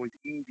that's not always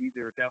easy.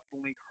 There are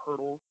definitely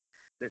hurdles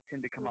that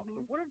tend to come up.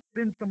 So, what have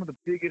been some of the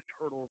biggest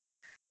hurdles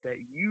that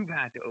you've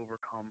had to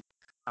overcome,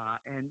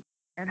 and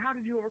how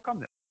did you overcome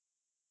them?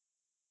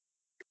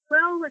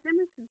 Well, with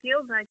Emerson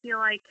Fields, I feel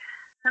like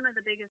some of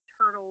the biggest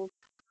hurdles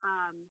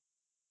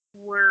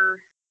were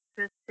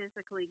just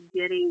physically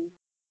getting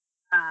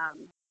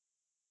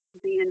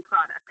the end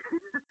product,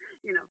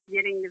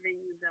 getting the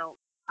venue built.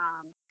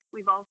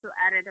 We've also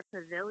added a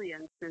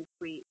pavilion since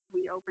we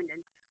opened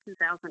in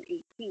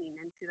 2018.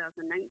 In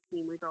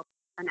 2019, we built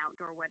an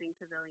outdoor wedding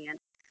pavilion.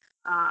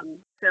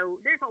 So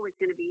there's always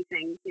going to be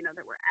things,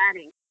 that we're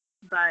adding.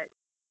 But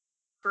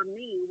for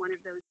me, one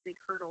of those big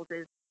hurdles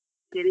is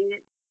getting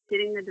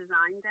the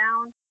design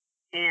down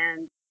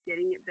and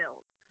getting it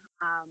built.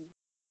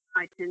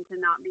 I tend to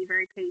not be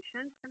very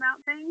patient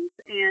about things,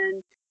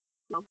 and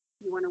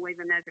you want to wave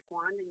a magic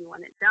wand and you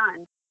want it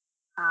done.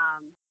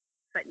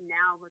 But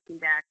now looking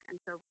back, I'm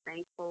so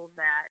thankful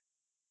that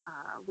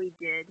we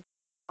did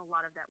a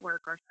lot of that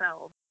work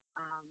ourselves.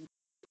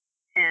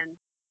 And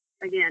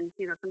again,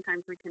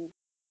 sometimes we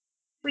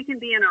can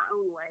be in our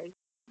own way,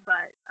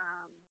 but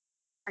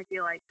I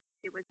feel like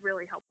it was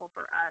really helpful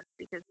for us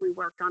because we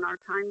worked on our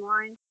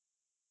timeline.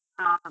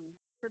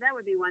 So that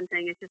would be one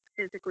thing, is just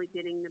physically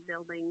getting the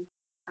building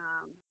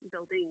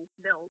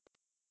built.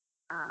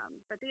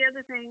 But the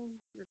other thing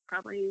is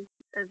probably,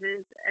 as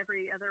is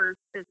every other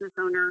business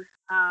owner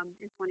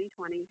in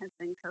 2020, has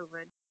been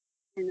COVID,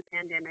 and the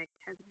pandemic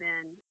has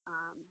been,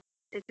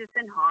 it's just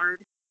been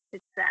hard.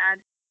 It's sad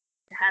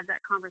to have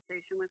that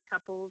conversation with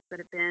couples that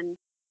have been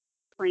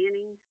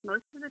planning.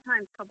 Most of the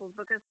time, couples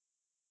book us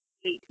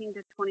 18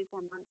 to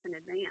 24 months in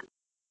advance.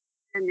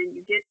 And then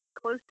you get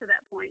close to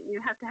that point and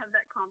you have to have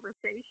that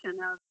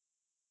conversation of,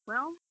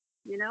 well,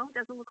 it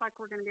doesn't look like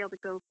we're going to be able to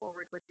go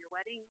forward with your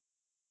wedding,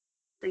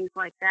 things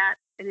like that.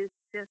 And it's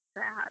just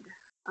sad.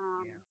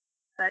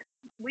 But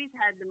we've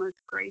had the most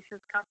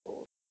gracious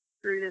couples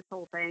through this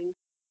whole thing.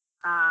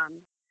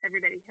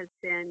 Everybody has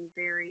been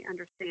very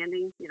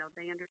understanding.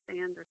 They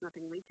understand there's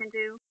nothing we can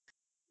do.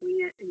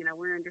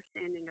 We're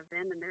understanding of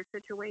them and their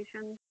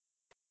situation.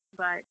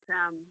 But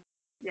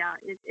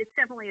it's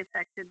definitely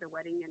affected the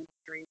wedding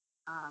industry,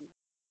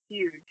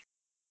 huge.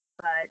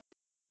 But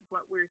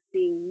what we're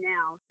seeing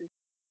now, since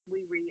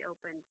we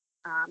reopened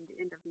the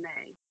end of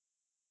May,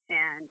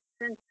 and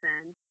since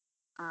then,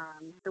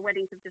 the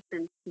weddings have just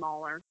been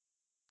smaller.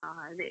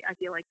 I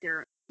feel like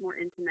they're more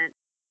intimate.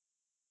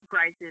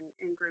 Brides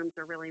and grooms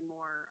are really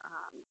more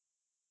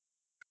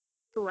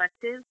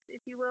selective,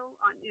 if you will,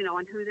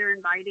 on who they're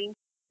inviting.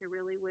 They're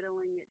really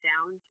whittling it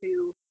down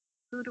to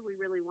who do we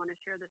really want to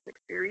share this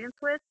experience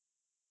with,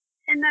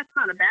 and that's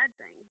not a bad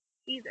thing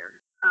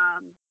either.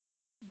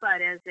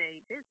 But as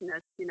a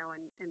business,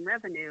 and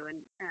revenue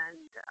and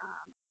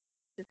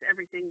just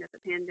everything that the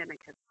pandemic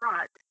has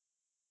brought,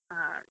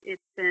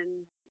 it's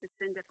been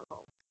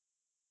difficult.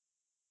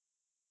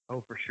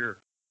 Oh, for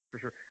sure. For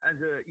sure. As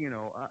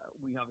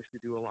we obviously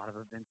do a lot of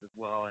events as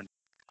well, and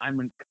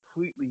I'm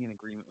completely in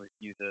agreement with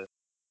you. The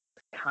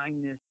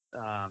kindness,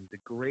 the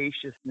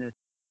graciousness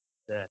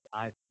that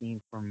I've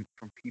seen from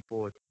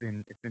people, it's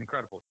been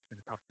incredible. It's been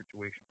a tough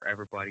situation for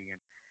everybody,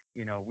 and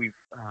we've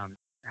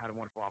had a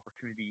wonderful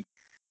opportunity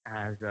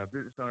as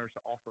business owners to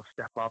also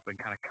step up and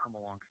kind of come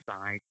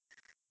alongside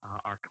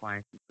our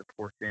clients and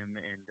support them,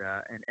 and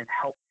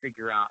help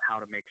figure out how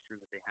to make sure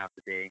that they have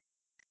the day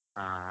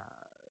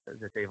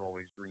that they've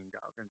always dreamed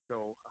of. And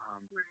so,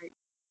 right.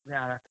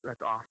 Yeah,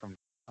 that's awesome.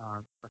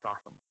 That's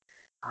awesome.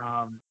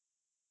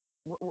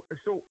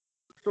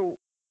 So,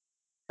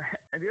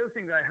 and the other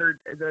thing that I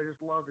heard that I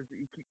just love is that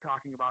you keep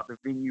talking about the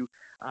venue.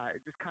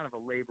 It's just kind of a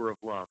labor of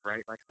love,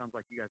 right? Like, sounds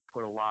like you guys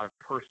put a lot of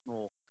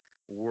personal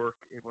work.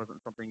 It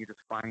wasn't something you just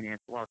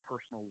financed. A lot of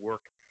personal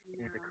work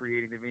into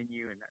creating the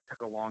venue, and that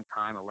took a long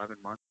time,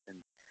 11 months,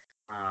 and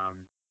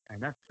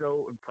that's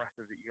so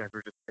impressive that you guys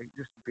were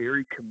just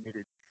very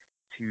committed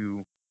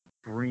to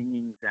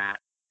bringing that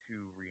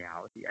to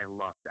reality. I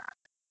love that.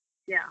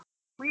 Yeah.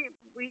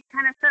 We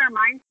kind of set our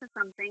minds to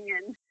something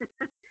and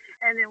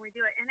and then we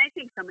do it. And I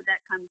think some of that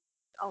comes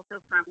also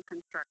from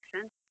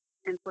construction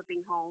and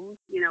flipping homes.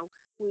 You know,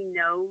 we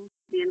know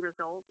the end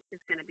result is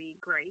going to be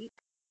great.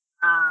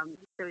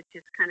 So it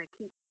just kind of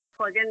keep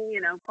plugging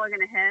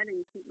ahead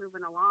and keep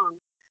moving along.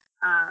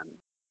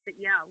 But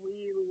yeah,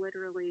 we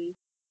literally,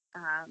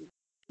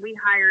 we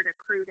hired a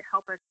crew to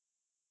help us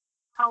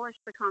polish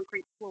the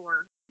concrete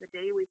floor. The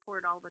day we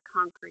poured all the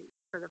concrete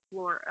for the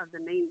floor of the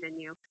main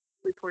venue,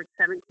 we poured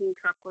 17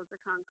 truckloads of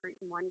concrete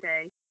in one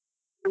day,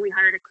 and we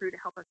hired a crew to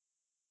help us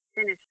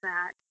finish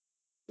that.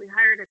 We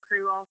hired a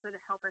crew also to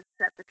help us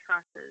set the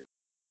trusses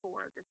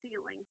for the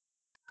ceiling.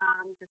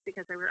 Just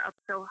because they were up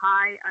so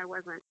high, I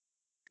wasn't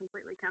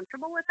completely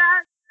comfortable with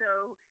that.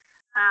 So,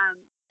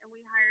 and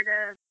we hired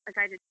a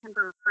guy to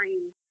timber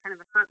frame kind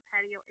of a front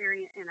patio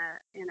area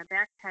and a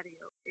back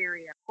patio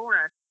area for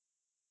us.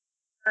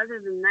 Other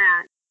than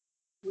that,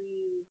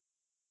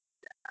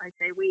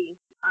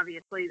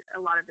 obviously a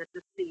lot of this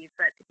is Steve,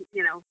 but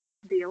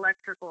the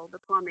electrical, the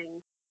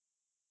plumbing,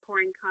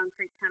 pouring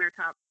concrete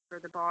countertops for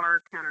the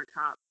bar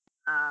countertop.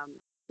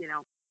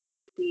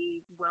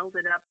 He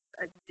welded up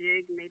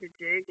made a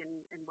jig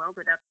and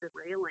welded up the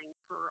railing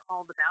for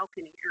all the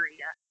balcony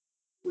area.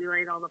 We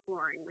laid all the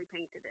flooring, we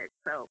painted it.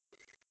 So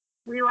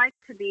we like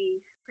to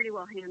be pretty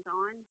well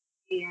hands-on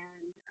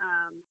and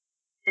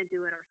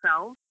do it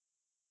ourselves.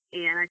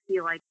 And I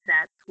feel like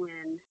that's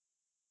when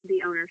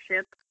the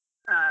ownership,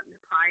 the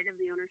pride of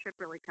the ownership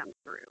really comes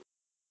through.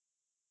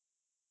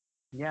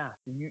 Yeah,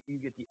 so you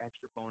get the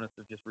extra bonus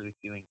of just really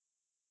feeling,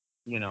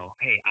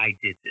 hey, I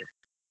did this.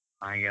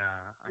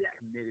 I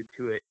committed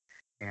to it,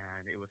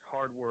 and it was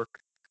hard work,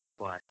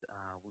 but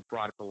we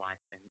brought it to life,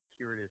 and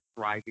here it is,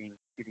 thriving,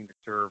 getting to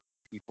serve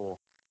people,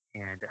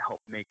 and to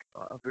help make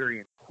a very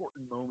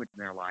important moment in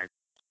their lives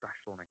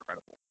special and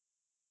incredible.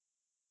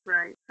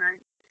 Right.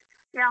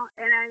 Yeah,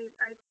 and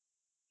I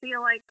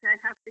feel like I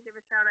have to give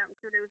a shout out and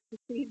kudos to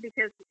Steve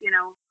because,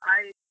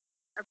 I,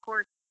 of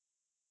course,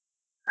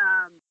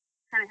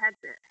 kind of had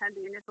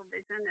the initial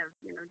vision of,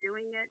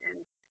 doing it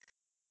and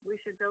we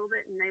should build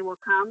it and they will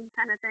come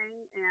kind of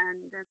thing.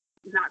 And that's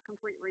not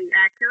completely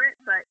accurate,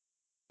 but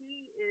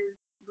he is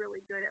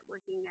really good at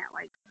looking at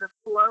like the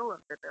flow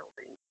of the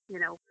building.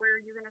 Where are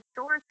you going to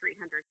store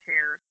 300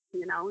 chairs?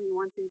 You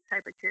want these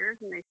type of chairs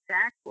and they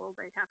stack. Well,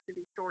 they have to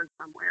be stored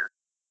somewhere.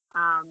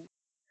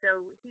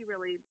 So he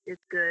really is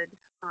good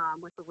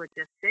with the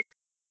logistics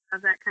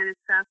of that kind of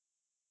stuff.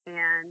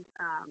 And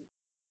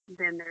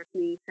then there's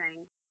me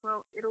saying,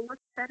 well, it'll look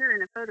better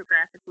in a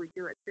photograph if we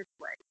do it this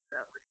way.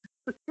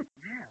 So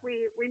yeah.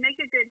 we make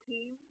a good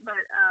team,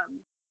 but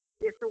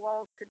if the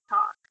walls could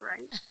talk,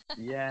 right?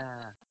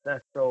 Yeah,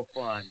 that's so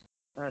fun.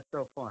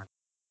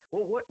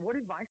 Well, what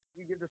advice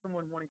do you give to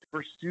someone wanting to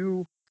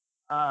pursue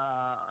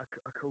a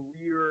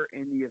career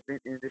in the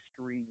event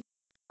industry,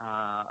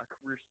 a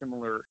career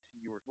similar to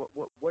yours?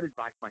 What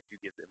advice might you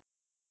give them?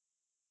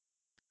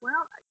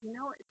 Well,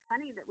 it's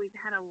funny that we've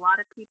had a lot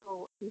of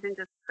people even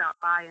just stop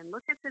by and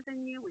look at the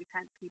venue. We've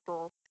had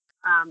people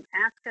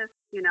ask us,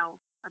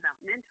 about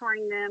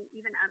mentoring them,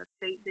 even out of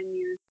state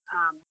venues.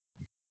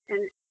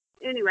 And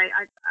anyway,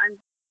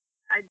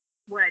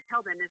 what I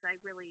tell them is I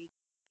really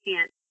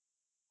can't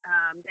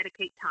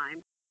dedicate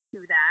time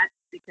to that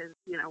because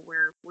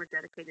we're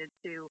dedicated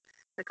to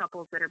the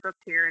couples that are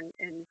booked here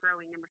and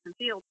growing Emerson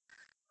Fields.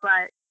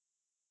 But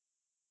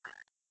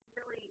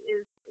really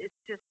it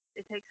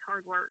takes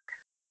hard work.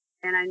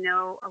 And I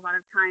know a lot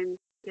of times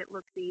it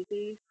looks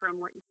easy from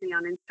what you see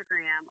on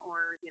Instagram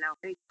or,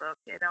 Facebook.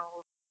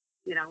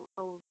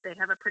 They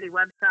have a pretty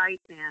website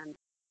and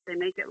they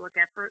make it look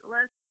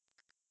effortless.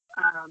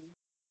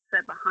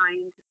 But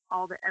behind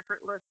all the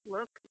effortless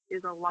look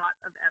is a lot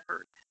of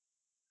effort,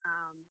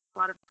 a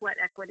lot of sweat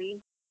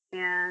equity.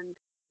 And,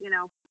 you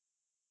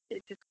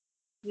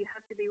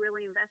have to be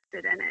really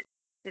invested in it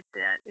if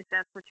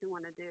that's what you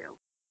want to do.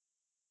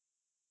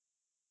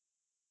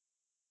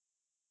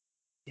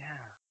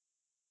 Yeah.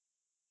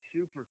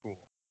 Super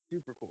cool.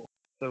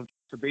 So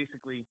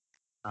basically,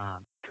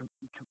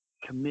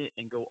 commit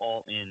and go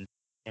all in,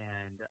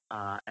 and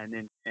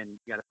then you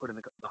got to put in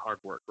the hard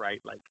work,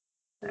 right? Like,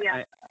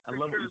 yeah, I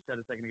love what you said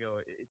a second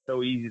ago. It's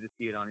so easy to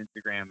see it on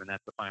Instagram, and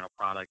that's the final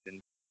product,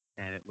 and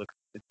it looks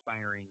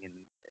inspiring,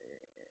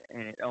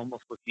 and it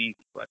almost looks easy,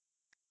 but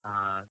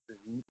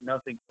there's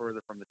nothing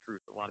further from the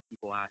truth. A lot of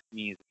people ask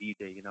me as a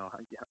DJ,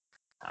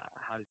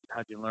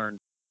 how'd you learn,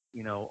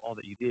 all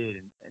that you did,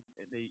 and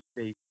they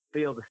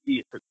fail to see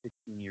it took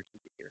 16 years to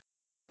get here,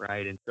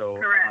 right? And so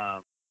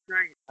right.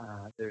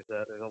 there's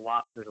a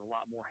lot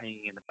more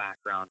hanging in the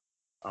background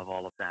of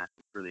all of that.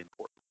 It's really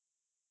important.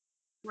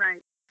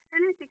 Right.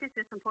 And I think it's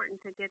just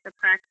important to get the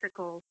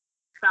practical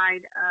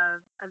side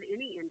of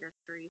any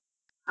industry.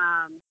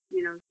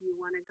 If you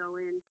want to go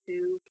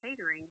into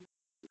catering,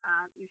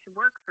 you should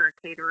work for a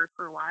caterer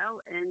for a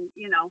while and,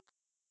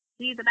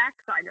 see the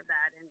backside of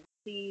that and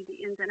see the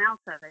ins and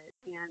outs of it.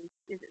 And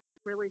is it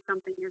really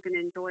something you're going to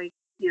enjoy,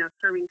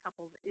 serving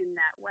couples in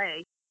that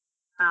way?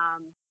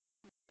 And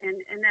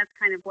that's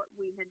kind of what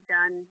we had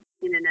done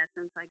in an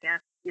essence, I guess,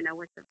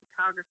 with the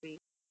photography.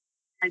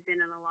 I'd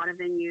been in a lot of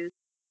venues,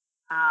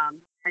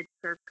 I'd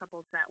served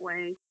couples that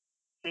way.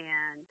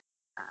 And,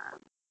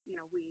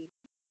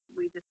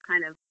 we just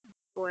kind of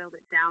boiled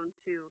it down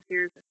to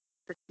here's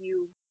the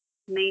few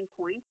main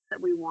points that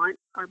we want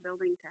our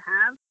building to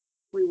have.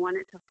 We want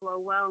it to flow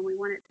well, and we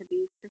want it to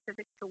be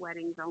specific to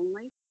weddings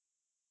only.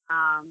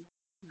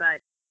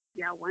 But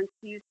yeah, once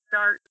you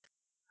start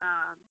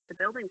the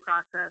building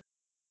process,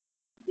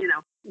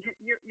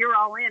 you're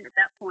all in at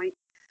that point.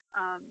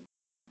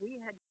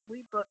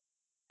 We booked,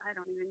 I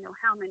don't even know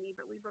how many,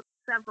 but we booked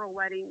several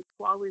weddings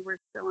while we were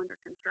still under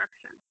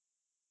construction.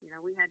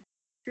 We had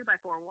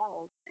 2x4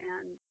 walls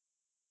and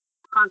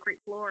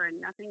concrete floor and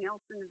nothing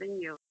else in the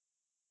venue.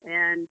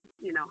 And,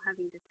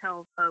 having to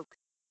tell folks,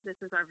 this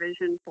is our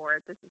vision for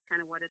it. This is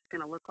kind of what it's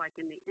going to look like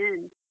in the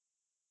end.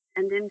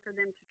 And then for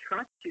them to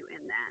trust you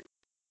in that,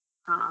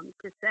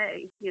 to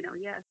say,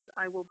 yes,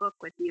 I will book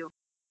with you.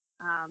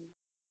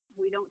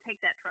 We don't take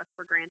that trust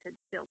for granted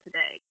still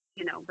today,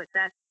 but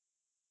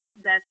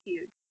that's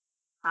huge.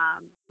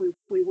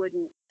 We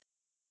wouldn't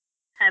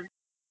have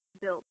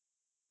built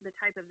the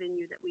type of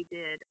venue that we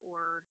did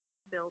or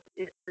built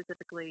it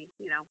specifically,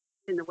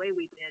 in the way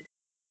we did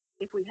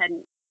if we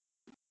hadn't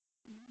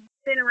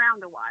been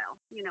around a while,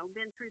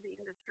 been through the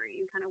industry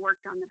and kind of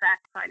worked on the back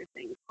side of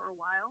things for a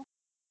while.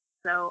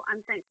 So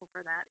I'm thankful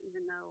for that,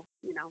 even though,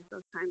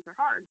 those times are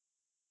hard.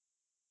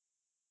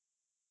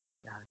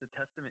 Yeah, it's a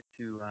testament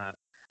to, I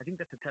think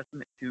that's a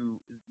testament to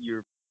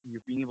your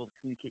being able to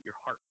communicate your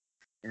heart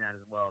in that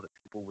as well, that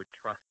people would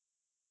trust,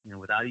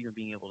 without even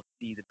being able to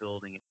see the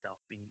building itself,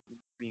 being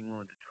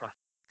willing to trust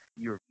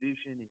your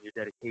vision and your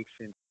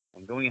dedication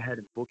and going ahead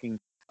and booking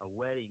a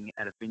wedding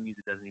at a venue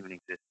that doesn't even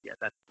exist yet.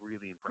 That's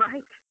really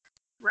impressive.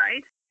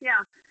 Right.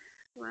 Yeah.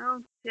 Well,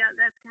 yeah,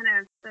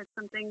 that's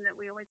something that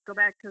we always go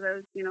back to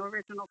those,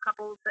 original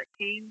couples that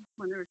came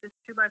when there was just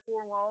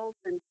 2x4 walls.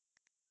 And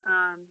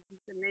he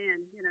said,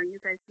 man, you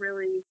guys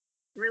really,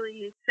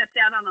 really stepped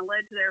out on a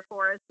ledge there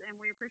for us. And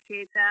we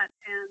appreciate that.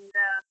 And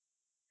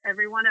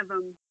every one of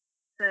them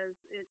says,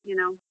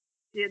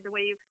 the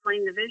way you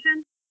explained the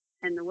vision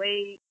and the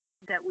way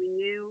that we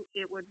knew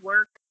it would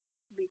work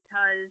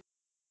because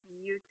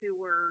you two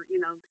were,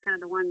 kind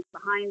of the ones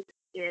behind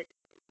it.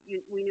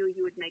 We knew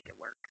you would make it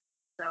work.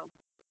 So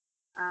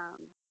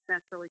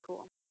that's really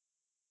cool.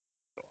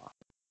 So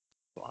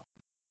awesome.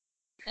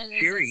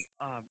 Sherry,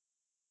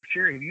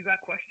 Sherry, have you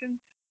got questions?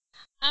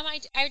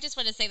 I just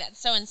want to say that's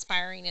so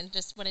inspiring and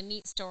just what a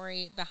neat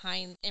story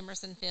behind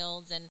Emerson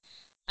Fields and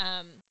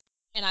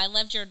I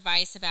loved your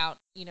advice about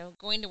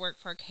going to work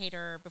for a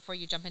caterer before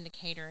you jump into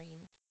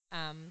catering.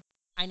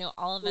 I know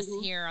all of us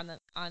here on the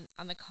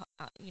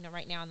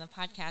right now on the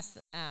podcast.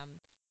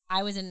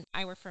 I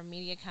worked for a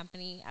media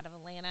company out of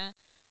Atlanta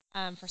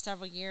for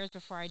several years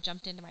before I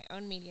jumped into my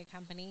own media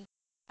company.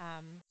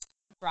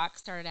 Brock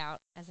started out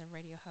as a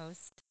radio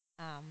host,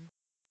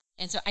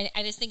 and so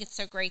I just think it's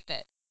so great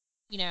that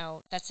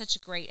that's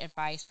such great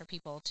advice for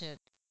people to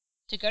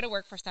go to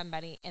work for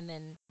somebody and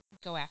then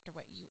go after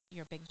what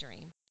your big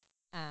dream.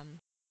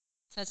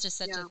 So it's just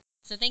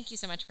so thank you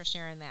so much for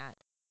sharing that.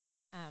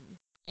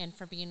 And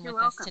for being with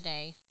us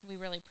today. We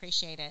really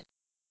appreciate it.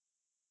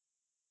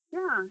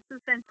 Yeah, this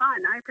has been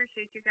fun. I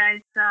appreciate you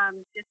guys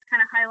just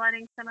kind of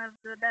highlighting some of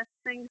the best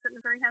things that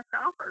Missouri has to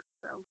offer.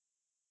 So,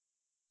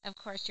 of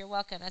course, you're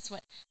welcome. That's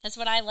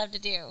what I love to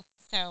do.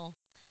 So,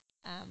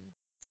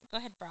 go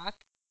ahead, Brock.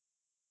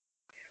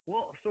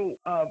 Well, so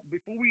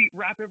before we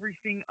wrap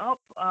everything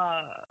up,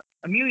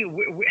 Amelia,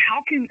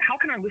 how can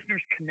our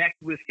listeners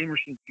connect with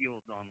Emerson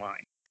Fields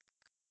online?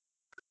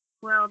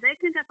 Well, they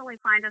can definitely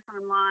find us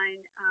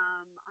online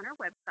on our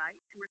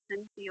website,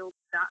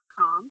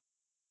 emersonfields.com.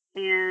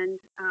 And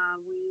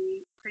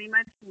we pretty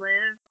much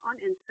live on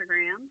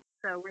Instagram.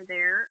 So we're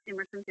there,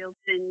 Emerson Fields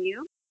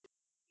Venue.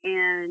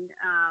 And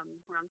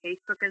we're on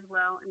Facebook as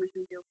well,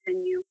 Emerson Fields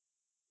Venue.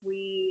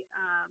 We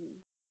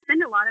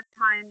spend a lot of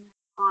time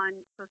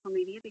on social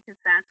media because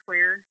that's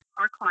where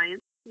our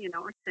clients,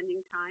 are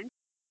spending time.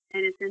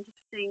 And it's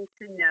interesting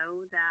to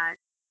know that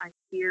I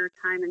hear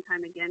time and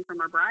time again from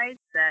our brides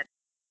that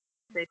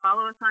they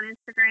follow us on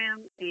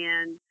Instagram,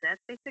 and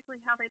that's basically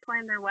how they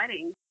plan their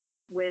wedding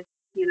with,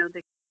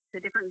 the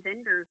different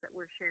vendors that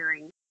we're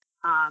sharing.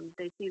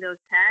 They see those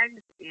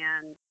tags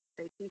and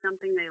they see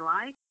something they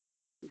like,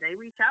 they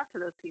reach out to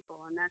those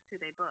people, and that's who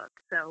they book.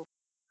 So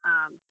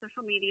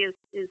social media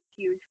is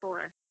huge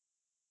for us.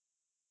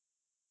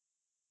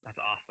 That's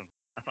awesome.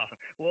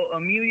 Well,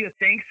 Amelia,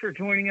 thanks for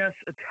joining us.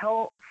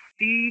 Tell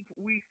Steve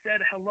we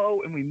said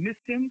hello and we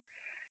missed him.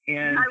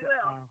 And I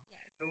will.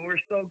 so we're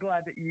so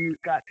glad that you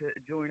got to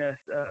join us.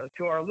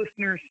 To our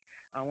listeners,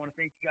 I want to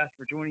thank you guys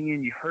for joining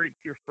in. You heard it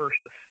here first,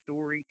 a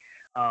story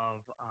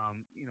of, a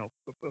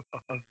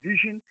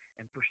vision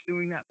and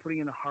pursuing that, putting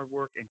in the hard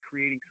work and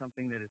creating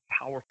something that is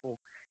powerful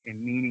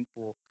and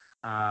meaningful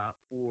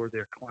for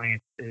their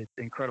clients. It's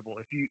incredible.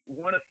 If you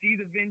want to see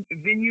the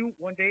venue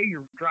one day,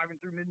 you're driving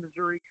through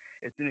mid-Missouri.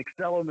 It's in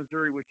Excello,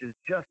 Missouri, which is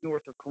just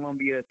north of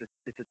Columbia.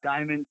 It's a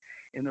diamond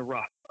in the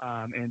rough.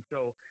 And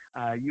so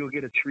you'll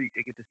get a treat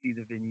to get to see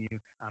the venue.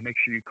 Make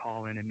sure you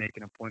call in and make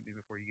an appointment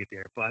before you get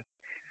there. But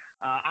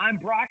I'm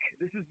Brock.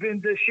 This has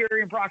been the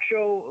Sherry and Brock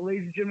Show.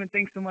 Ladies and gentlemen,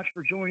 thanks so much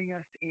for joining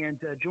us, and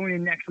join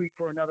in next week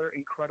for another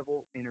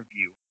incredible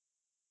interview.